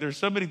to make. There's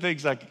so many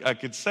things I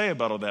could say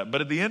about all that.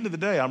 But at the end of the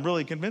day, I'm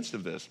really convinced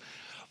of this.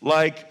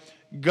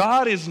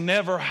 God is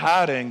never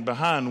hiding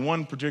behind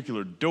one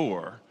particular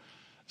door.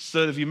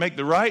 So that if you make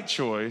the right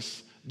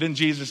choice, then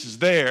Jesus is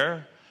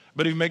there.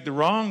 But if you make the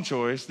wrong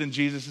choice, then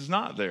Jesus is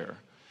not there.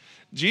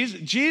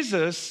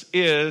 Jesus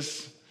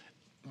is,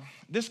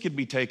 this could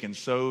be taken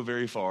so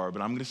very far,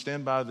 but I'm going to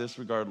stand by this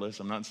regardless.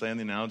 I'm not saying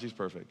the analogy is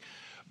perfect.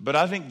 But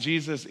I think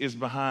Jesus is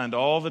behind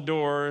all the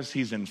doors.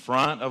 He's in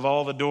front of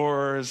all the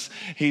doors.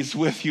 He's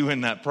with you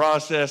in that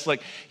process.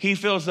 He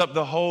fills up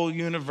the whole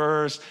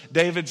universe.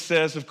 David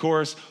says, of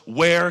course,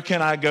 where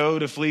can I go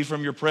to flee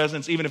from your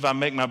presence? Even if I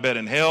make my bed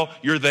in hell,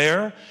 you're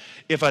there.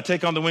 If I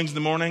take on the wings of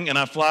the morning and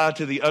I fly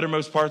to the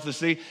uttermost parts of the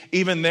sea,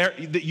 even there,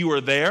 you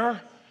are there.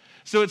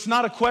 So it's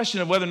not a question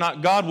of whether or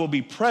not God will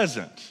be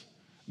present.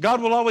 God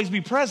will always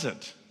be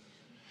present.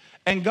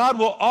 And God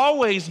will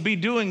always be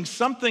doing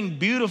something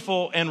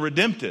beautiful and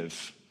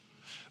redemptive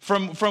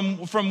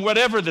from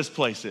whatever this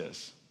place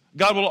is.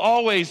 God will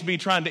always be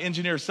trying to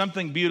engineer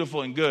something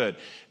beautiful and good.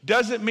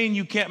 Doesn't mean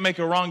you can't make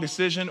a wrong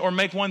decision or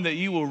make one that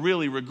you will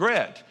really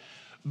regret.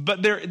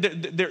 But there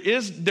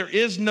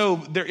is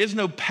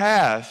no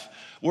path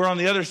where on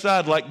the other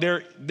side,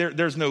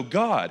 there's no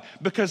God.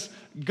 Because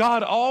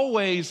God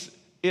always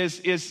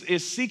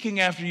is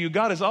seeking after you.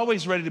 God is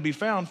always ready to be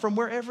found from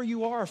wherever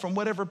you are, from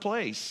whatever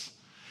place.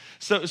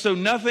 So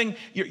nothing,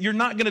 you're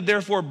not going to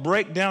therefore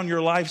break down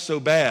your life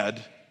so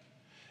bad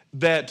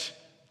that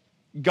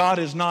God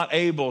is not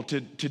able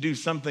to do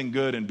something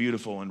good and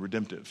beautiful and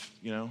redemptive,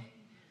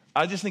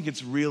 I just think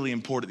it's really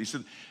important.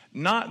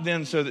 Not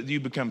then so that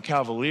you become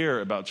cavalier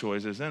about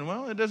choices. And,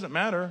 well, it doesn't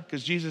matter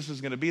because Jesus is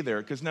going to be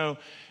there. Because, no,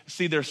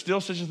 see, there's still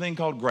such a thing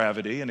called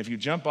gravity. And if you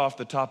jump off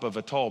the top of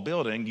a tall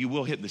building, you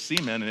will hit the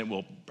cement and it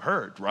will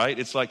hurt, right?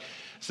 It's like,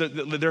 so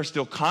there are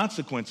still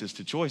consequences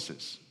to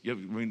choices. I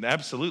mean,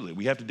 absolutely.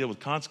 We have to deal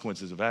with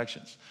consequences of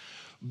actions.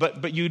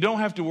 But you don't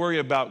have to worry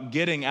about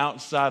getting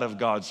outside of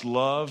God's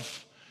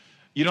love.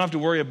 You don't have to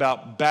worry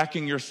about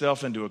backing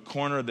yourself into a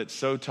corner that's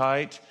so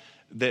tight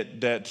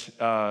that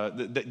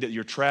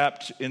you're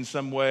trapped in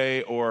some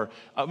way. Or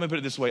let me put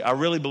it this way. I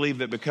really believe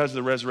that because of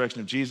the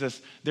resurrection of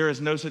Jesus, there is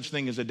no such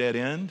thing as a dead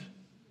end,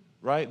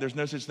 right? There's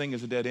no such thing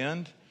as a dead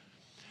end.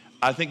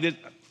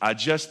 I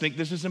just think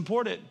this is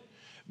important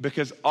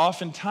because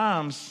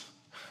oftentimes,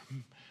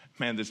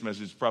 man, this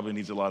message probably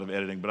needs a lot of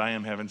editing, but I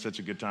am having such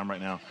a good time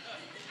right now.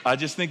 I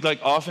just think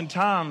like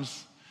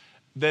oftentimes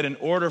that in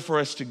order for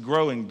us to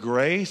grow in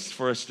grace,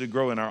 for us to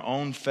grow in our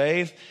own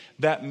faith,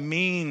 that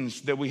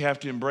means that we have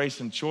to embrace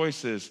some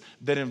choices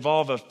that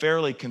involve a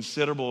fairly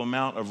considerable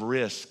amount of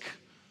risk.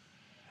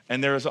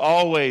 And there is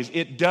always,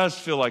 it does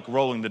feel like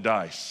rolling the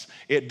dice.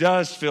 It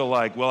does feel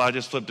like, well, I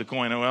just flipped a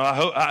coin.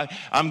 Well,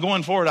 I'm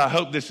going forward. I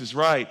hope this is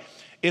right.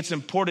 It's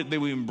important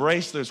that we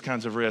embrace those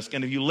kinds of risk.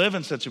 And if you live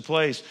in such a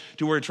place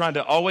to where you're trying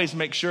to always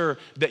make sure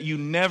that you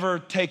never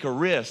take a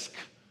risk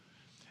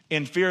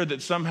in fear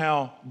that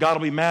somehow God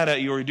will be mad at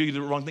you or you do the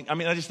wrong thing. I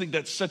mean, I just think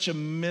that's such a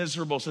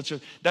miserable,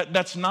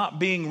 that's not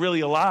being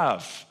really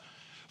alive.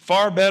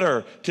 Far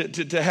better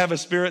to have a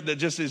spirit that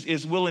just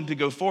is willing to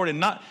go forward and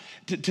not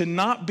to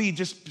not be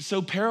just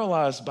so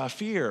paralyzed by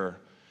fear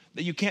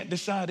that you can't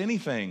decide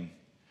anything.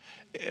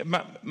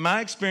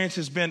 My experience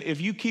has been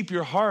if you keep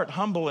your heart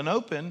humble and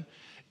open,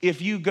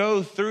 if you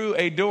go through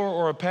a door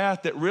or a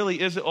path that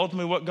really isn't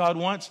ultimately what God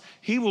wants,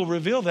 He will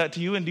reveal that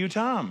to you in due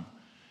time.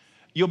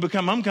 You'll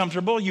become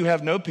uncomfortable, you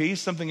have no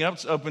peace, something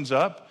else opens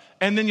up,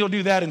 and then you'll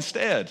do that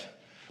instead.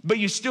 But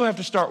you still have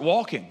to start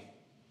walking.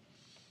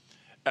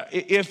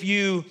 It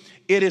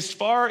is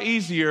far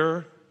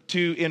easier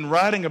in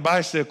riding a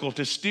bicycle,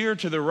 to steer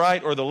to the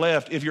right or the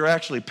left if you're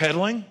actually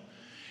pedaling,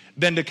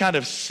 than to kind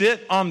of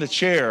sit on the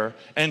chair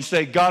and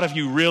say, God, if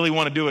you really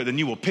want to do it, then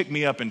you will pick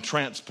me up and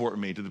transport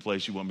me to the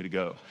place you want me to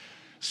go.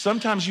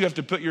 Sometimes you have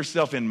to put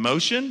yourself in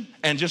motion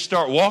and just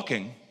start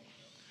walking.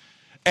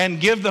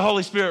 And give the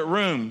Holy Spirit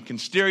room, can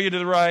steer you to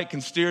the right,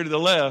 can steer to the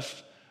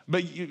left.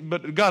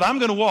 But God, I'm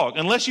going to walk.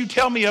 Unless you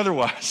tell me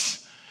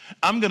otherwise,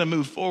 I'm going to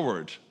move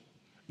forward.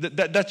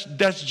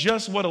 That's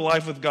just what a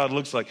life with God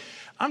looks like.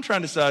 I'm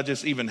trying to decide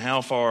just even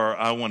how far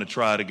I want to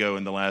try to go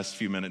in the last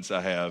few minutes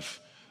I have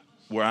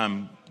where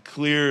I'm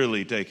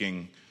clearly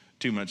taking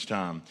too much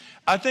time.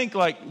 I think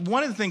like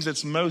one of the things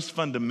that's most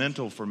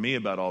fundamental for me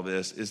about all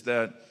this is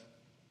that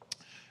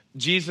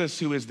Jesus,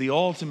 who is the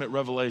ultimate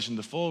revelation,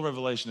 the full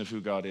revelation of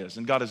who God is,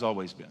 and God has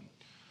always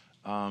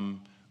been.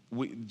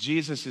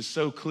 Jesus is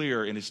so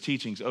clear in his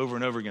teachings over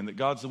and over again that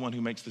God's the one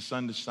who makes the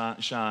sun to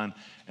shine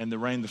and the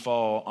rain to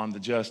fall on the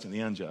just and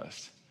the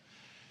unjust.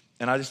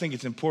 And I just think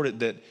it's important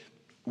that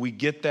we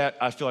get that.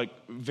 I feel like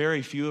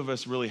very few of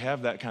us really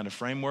have that kind of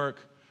framework.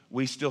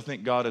 We still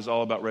think God is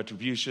all about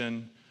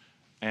retribution.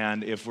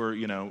 And if we're,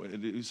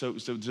 so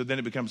then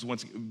it becomes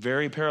once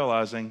very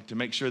paralyzing to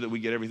make sure that we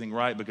get everything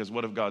right, because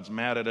what if God's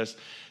mad at us?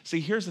 See,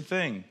 here's the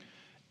thing.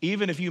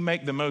 Even if you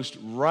make the most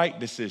right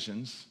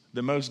decisions,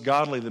 the most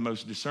godly, the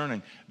most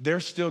discerning,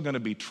 there's still going to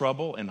be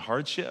trouble and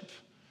hardship.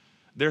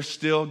 There's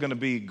still going to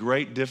be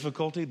great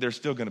difficulty. There's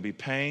still going to be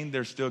pain.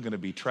 There's still going to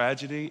be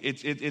tragedy.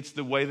 It's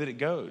the way that it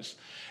goes.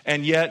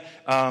 And yet,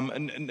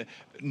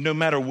 no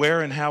matter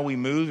where and how we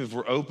move, if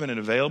we're open and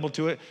available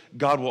to it,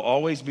 God will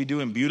always be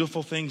doing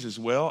beautiful things as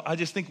well. I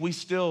just think we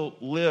still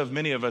live,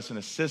 many of us, in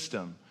a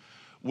system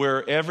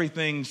where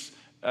everything's,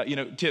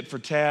 tit for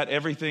tat.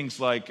 Everything's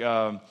like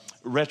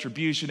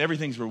retribution.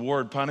 Everything's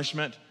reward,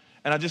 punishment.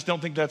 And I just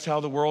don't think that's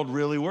how the world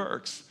really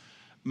works.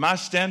 My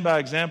standby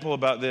example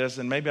about this,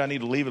 and maybe I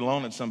need to leave it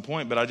alone at some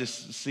point, but I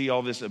just see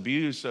all this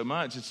abuse so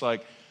much. It's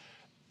like,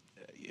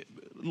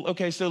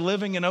 okay, so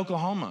living in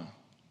Oklahoma,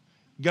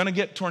 gonna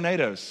get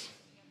tornadoes.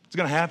 It's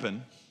gonna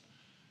happen.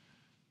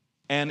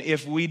 And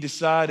if we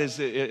decide as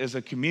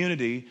a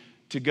community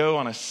to go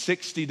on a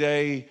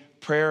 60-day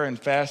prayer and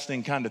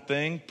fasting kind of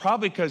thing,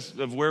 probably because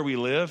of where we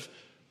live,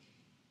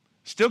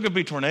 still could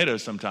be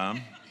tornadoes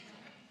sometime.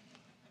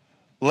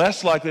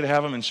 Less likely to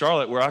have them in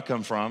Charlotte, where I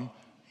come from.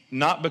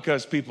 Not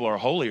because people are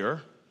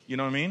holier, you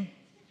know what I mean?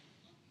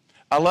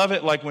 I love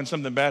it like when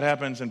something bad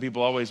happens and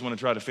people always want to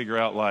try to figure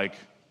out like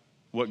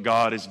what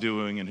God is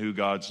doing and who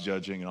God's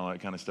judging and all that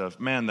kind of stuff.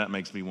 Man, that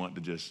makes me want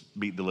to just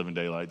beat the living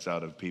daylights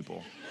out of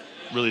people.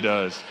 Really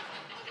does.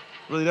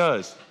 Really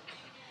does.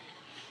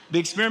 The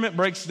experiment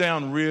breaks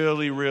down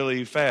really,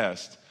 really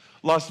fast.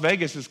 Las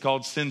Vegas is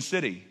called Sin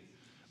City.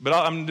 But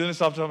I'm doing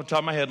this off the top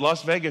of my head.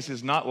 Las Vegas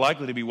is not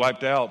likely to be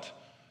wiped out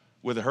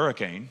with a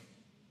hurricane.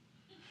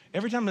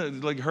 Every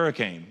time, like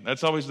hurricane,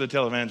 that's always the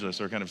televangelists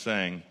are kind of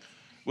saying,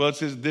 well, it's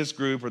this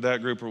group or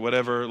that group or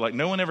whatever. Like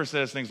no one ever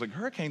says things like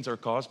hurricanes are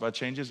caused by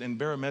changes in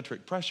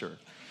barometric pressure.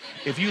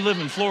 If you live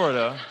in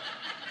Florida,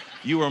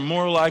 you are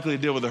more likely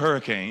to deal with a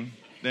hurricane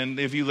than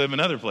if you live in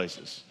other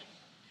places.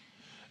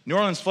 New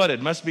Orleans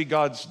flooded, must be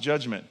God's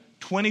judgment.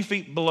 20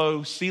 feet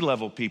below sea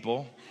level,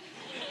 people.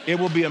 It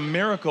will be a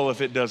miracle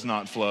if it does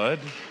not flood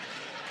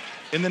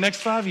in the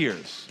next 5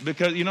 years.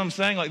 Because, you know what I'm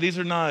saying? Like, these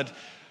are not,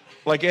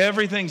 like,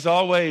 everything's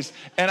always,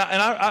 and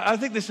I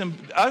think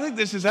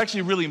this is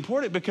actually really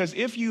important, because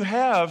if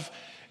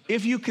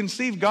you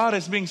conceive God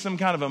as being some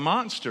kind of a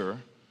monster,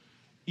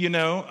 you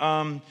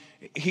know,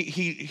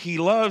 he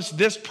loves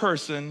this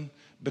person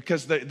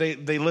because they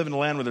live in a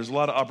land where there's a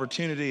lot of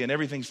opportunity and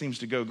everything seems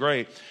to go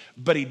great.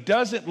 But he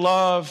doesn't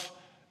love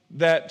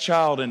that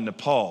child in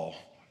Nepal.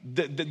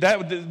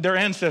 Their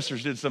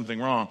ancestors did something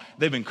wrong.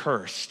 They've been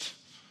cursed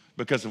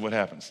because of what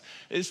happens.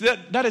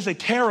 That is a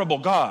terrible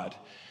God.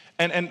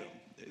 And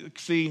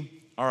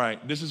see, all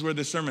right, this is where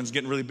this sermon's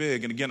getting really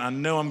big. And again, I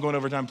know I'm going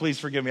over time. Please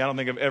forgive me. I don't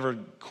think I've ever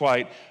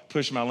quite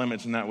pushed my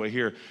limits in that way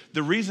here.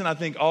 The reason I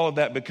think all of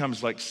that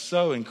becomes like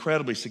so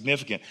incredibly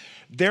significant,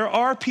 there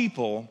are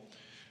people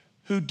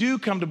who do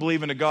come to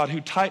believe in a God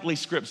who tightly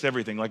scripts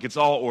everything, like it's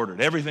all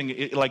ordered,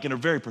 everything like in a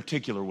very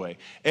particular way.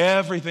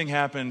 Everything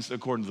happens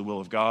according to the will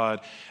of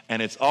God,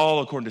 and it's all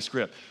according to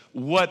script.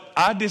 What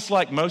I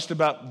dislike most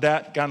about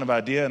that kind of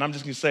idea, and I'm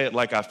just going to say it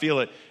like I feel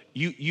it,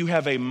 you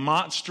have a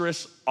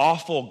monstrous,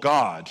 awful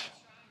God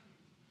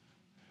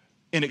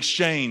in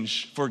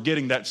exchange for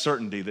getting that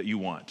certainty that you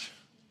want.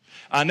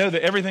 I know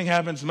that everything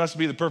happens must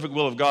be the perfect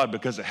will of God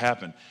because it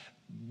happened.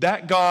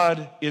 That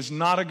God is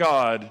not a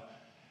God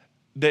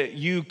that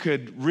you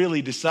could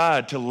really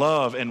decide to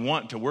love and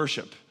want to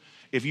worship.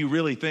 If you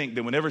really think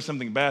that whenever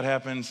something bad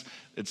happens,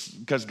 it's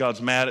because God's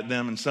mad at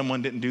them and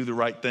someone didn't do the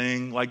right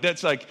thing. Like,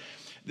 that's like,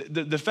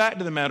 the fact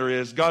of the matter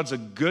is, God's a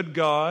good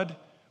God.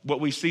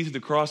 What we see through the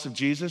cross of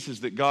Jesus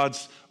is that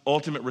God's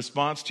ultimate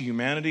response to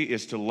humanity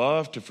is to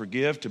love, to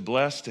forgive, to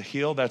bless, to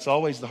heal. That's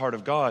always the heart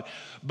of God.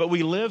 But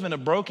we live in a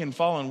broken,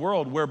 fallen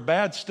world where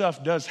bad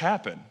stuff does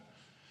happen.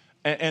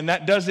 And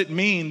that doesn't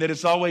mean that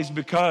it's always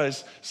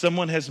because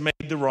someone has made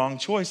the wrong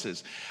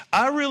choices.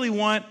 I really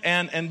want,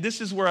 and this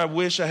is where I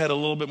wish I had a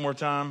little bit more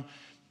time,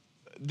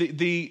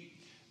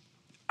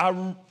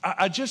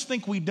 I just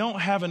think we don't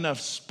have enough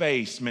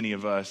space, many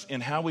of us, in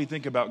how we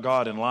think about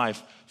God and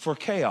life for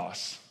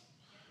chaos.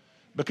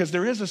 Because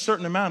there is a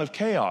certain amount of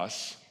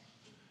chaos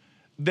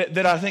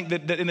that I think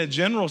that in a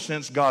general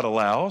sense God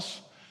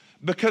allows.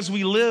 Because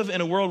we live in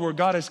a world where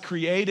God has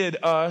created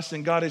us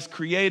and God has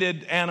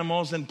created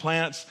animals and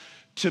plants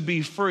to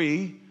be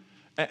free.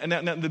 And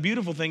now the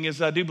beautiful thing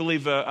is I do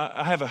believe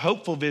I have a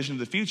hopeful vision of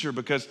the future,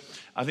 because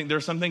I think there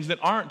are some things that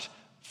aren't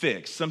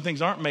fixed. Some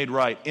things aren't made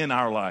right in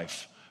our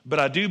life. But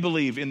I do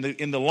believe in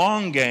the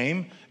long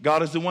game,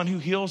 God is the one who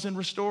heals and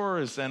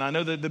restores. And I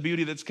know the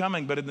beauty that's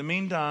coming. But in the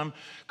meantime,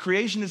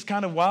 creation is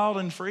kind of wild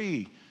and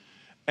free.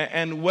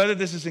 And whether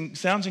this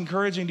sounds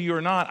encouraging to you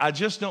or not, I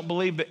just don't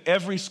believe that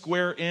every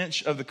square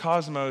inch of the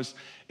cosmos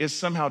is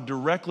somehow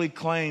directly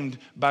claimed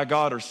by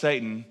God or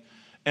Satan,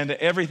 and that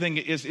everything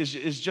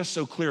is just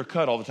so clear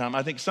cut all the time.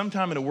 I think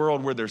sometime in a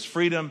world where there's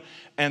freedom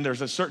and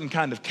there's a certain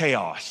kind of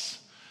chaos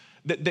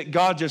that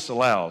God just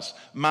allows.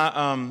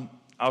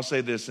 I'll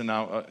say this and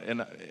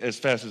as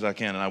fast as I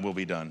can, and I will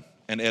be done,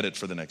 and edit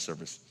for the next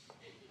service.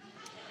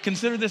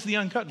 Consider this the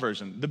uncut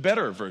version, the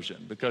better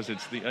version, because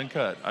it's the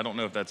uncut. I don't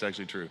know if that's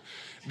actually true.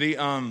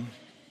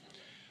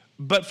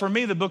 But for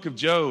me, the book of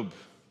Job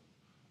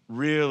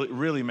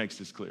really makes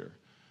this clear,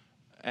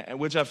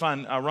 which I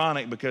find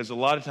ironic, because a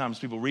lot of times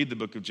people read the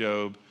book of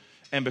Job,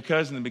 and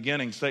because in the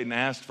beginning Satan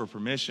asked for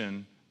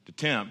permission to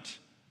tempt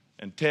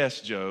and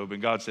test Job, and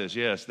God says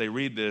yes, they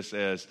read this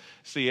as,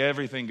 see,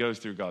 everything goes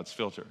through God's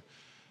filter.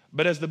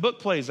 But as the book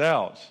plays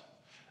out,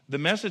 the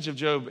message of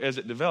Job as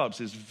it develops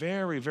is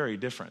very, very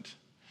different.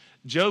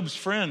 Job's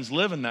friends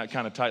live in that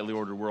kind of tightly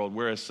ordered world,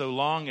 whereas so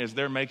long as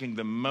they're making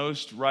the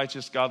most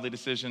righteous, godly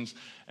decisions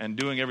and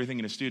doing everything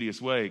in a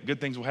studious way,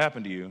 good things will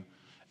happen to you,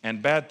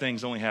 and bad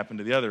things only happen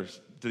to the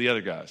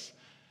other guys.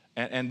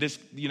 And this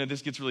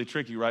gets really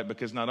tricky, right?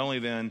 Because not only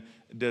then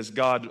does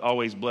God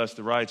always bless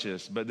the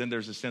righteous, but then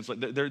there's a sense like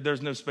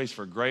there's no space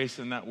for grace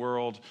in that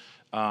world.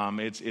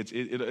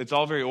 It's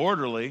all very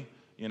orderly.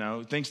 You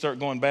know, things start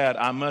going bad.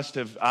 I must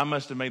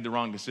have made the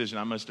wrong decision.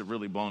 I must have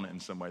really blown it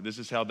in some way. This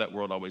is how that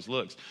world always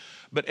looks.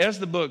 But as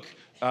the book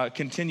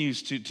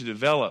continues to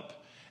develop,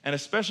 and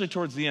especially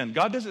towards the end,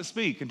 God doesn't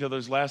speak until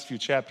those last few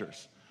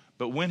chapters.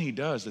 But when he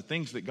does, the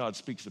things that God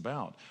speaks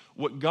about,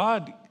 what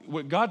God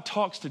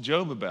talks to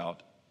Job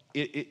about,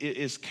 it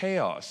is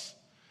chaos.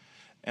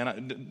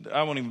 And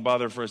I won't even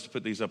bother for us to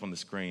put these up on the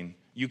screen.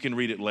 You can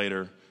read it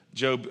later.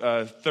 Job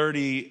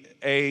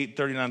 38,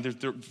 39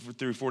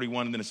 through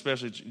 41, and then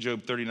especially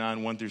Job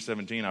 39, 1 through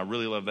 17. I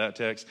really love that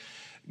text.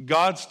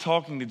 God's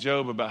talking to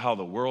Job about how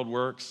the world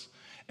works,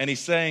 and he's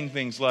saying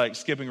things like,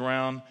 skipping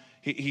around,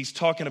 he's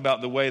talking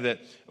about the way that,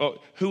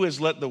 who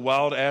has let the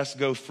wild ass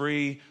go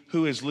free?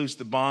 Who has loosed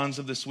the bonds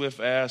of the swift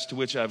ass, to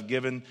which I've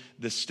given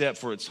the steppe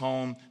for its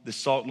home, the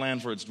salt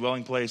land for its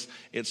dwelling place?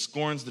 It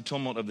scorns the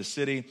tumult of the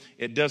city.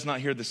 It does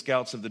not hear the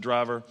shouts of the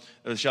driver.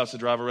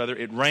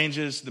 It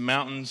ranges the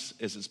mountains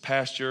as its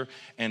pasture,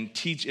 and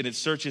it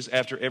searches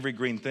after every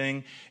green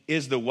thing.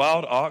 Is the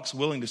wild ox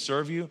willing to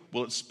serve you?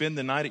 Will it spend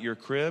the night at your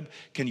crib?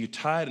 Can you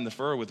tie it in the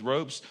furrow with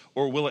ropes,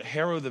 or will it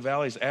harrow the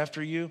valleys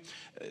after you?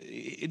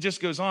 It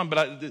just goes on,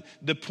 but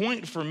the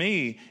point for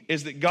me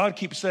is that God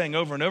keeps saying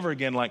over and over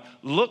again, like,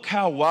 look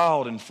how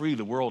wild and free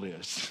the world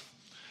is.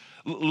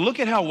 Look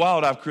at how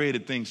wild I've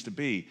created things to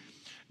be.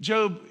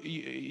 Job,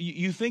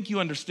 you think you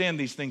understand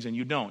these things and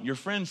you don't. Your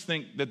friends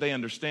think that they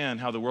understand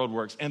how the world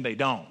works and they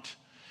don't.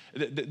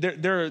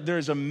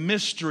 There's a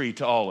mystery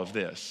to all of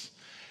this.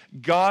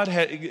 God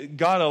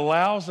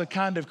allows a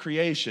kind of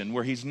creation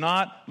where he's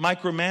not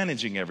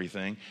micromanaging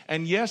everything.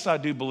 And yes, I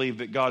do believe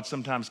that God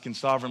sometimes can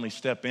sovereignly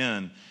step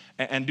in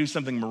and do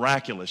something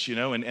miraculous,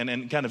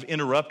 and kind of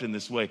interrupt in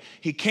this way.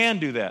 He can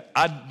do that.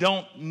 I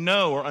don't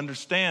know or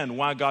understand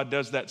why God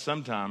does that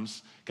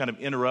sometimes, kind of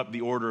interrupt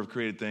the order of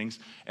created things,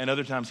 and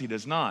other times he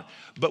does not.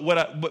 But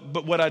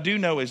what I do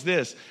know is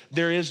this: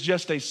 there is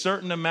just a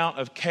certain amount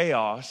of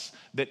chaos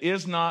that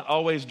is not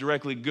always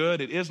directly good.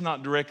 It is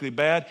not directly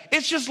bad.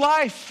 It's just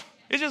life.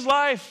 It's just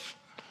life.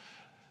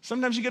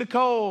 Sometimes you get a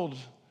cold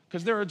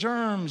because there are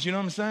germs, you know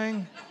what I'm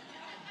saying?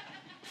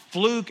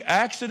 Fluke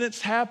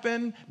accidents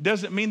happen.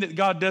 Doesn't mean that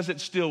God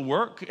doesn't still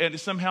work and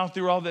somehow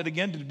through all that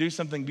again to do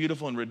something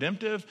beautiful and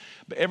redemptive.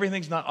 But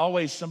everything's not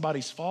always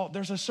somebody's fault.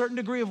 There's a certain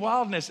degree of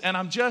wildness. And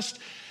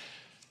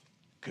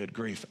good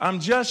grief,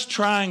 I'm just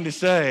trying to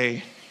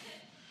say,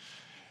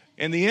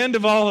 in the end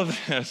of all of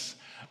this,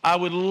 I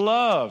would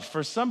love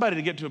for somebody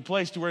to get to a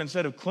place to where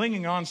instead of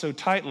clinging on so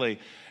tightly,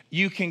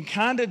 you can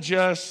kind of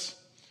just,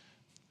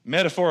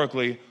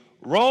 metaphorically,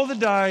 roll the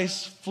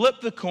dice,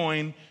 flip the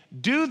coin,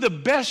 do the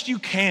best you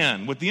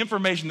can with the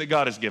information that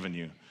God has given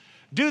you.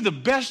 Do the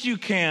best you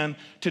can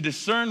to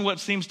discern what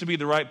seems to be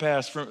the right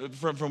path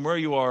from where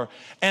you are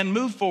and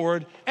move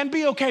forward and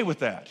be okay with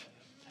that.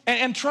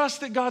 And trust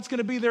that God's going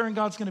to be there and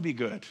God's going to be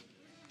good.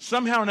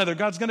 Somehow or another,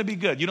 God's going to be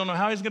good. You don't know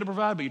how he's going to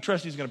provide, but you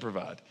trust he's going to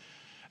provide.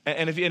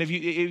 And if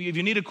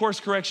you need a course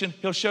correction,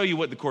 he'll show you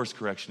what the course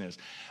correction is.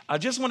 I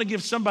just want to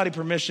give somebody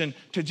permission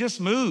to just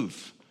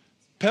move,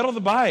 pedal the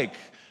bike,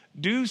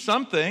 do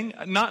something,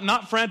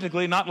 not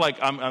frantically, not like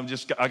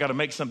I got to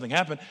make something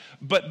happen,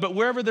 but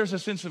wherever there's a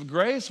sense of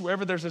grace,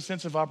 wherever there's a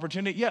sense of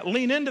opportunity,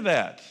 lean into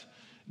that.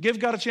 Give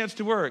God a chance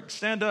to work.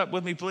 Stand up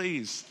with me,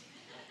 please.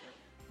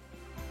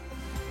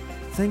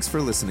 Thanks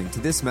for listening to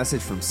this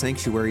message from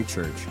Sanctuary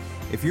Church.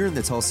 If you're in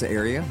the Tulsa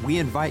area, we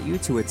invite you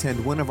to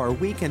attend one of our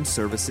weekend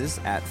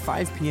services at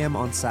 5 p.m.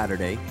 on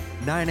Saturday,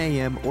 9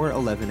 a.m. or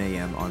 11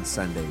 a.m. on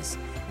Sundays.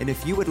 And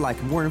if you would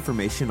like more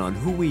information on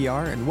who we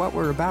are and what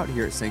we're about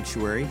here at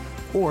Sanctuary,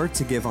 or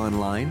to give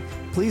online,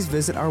 please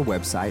visit our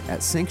website at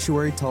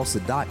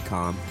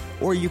sanctuarytulsa.com,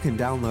 or you can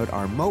download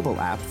our mobile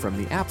app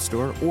from the App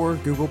Store or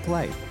Google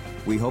Play.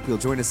 We hope you'll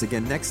join us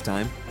again next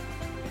time.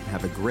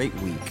 Have a great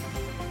week.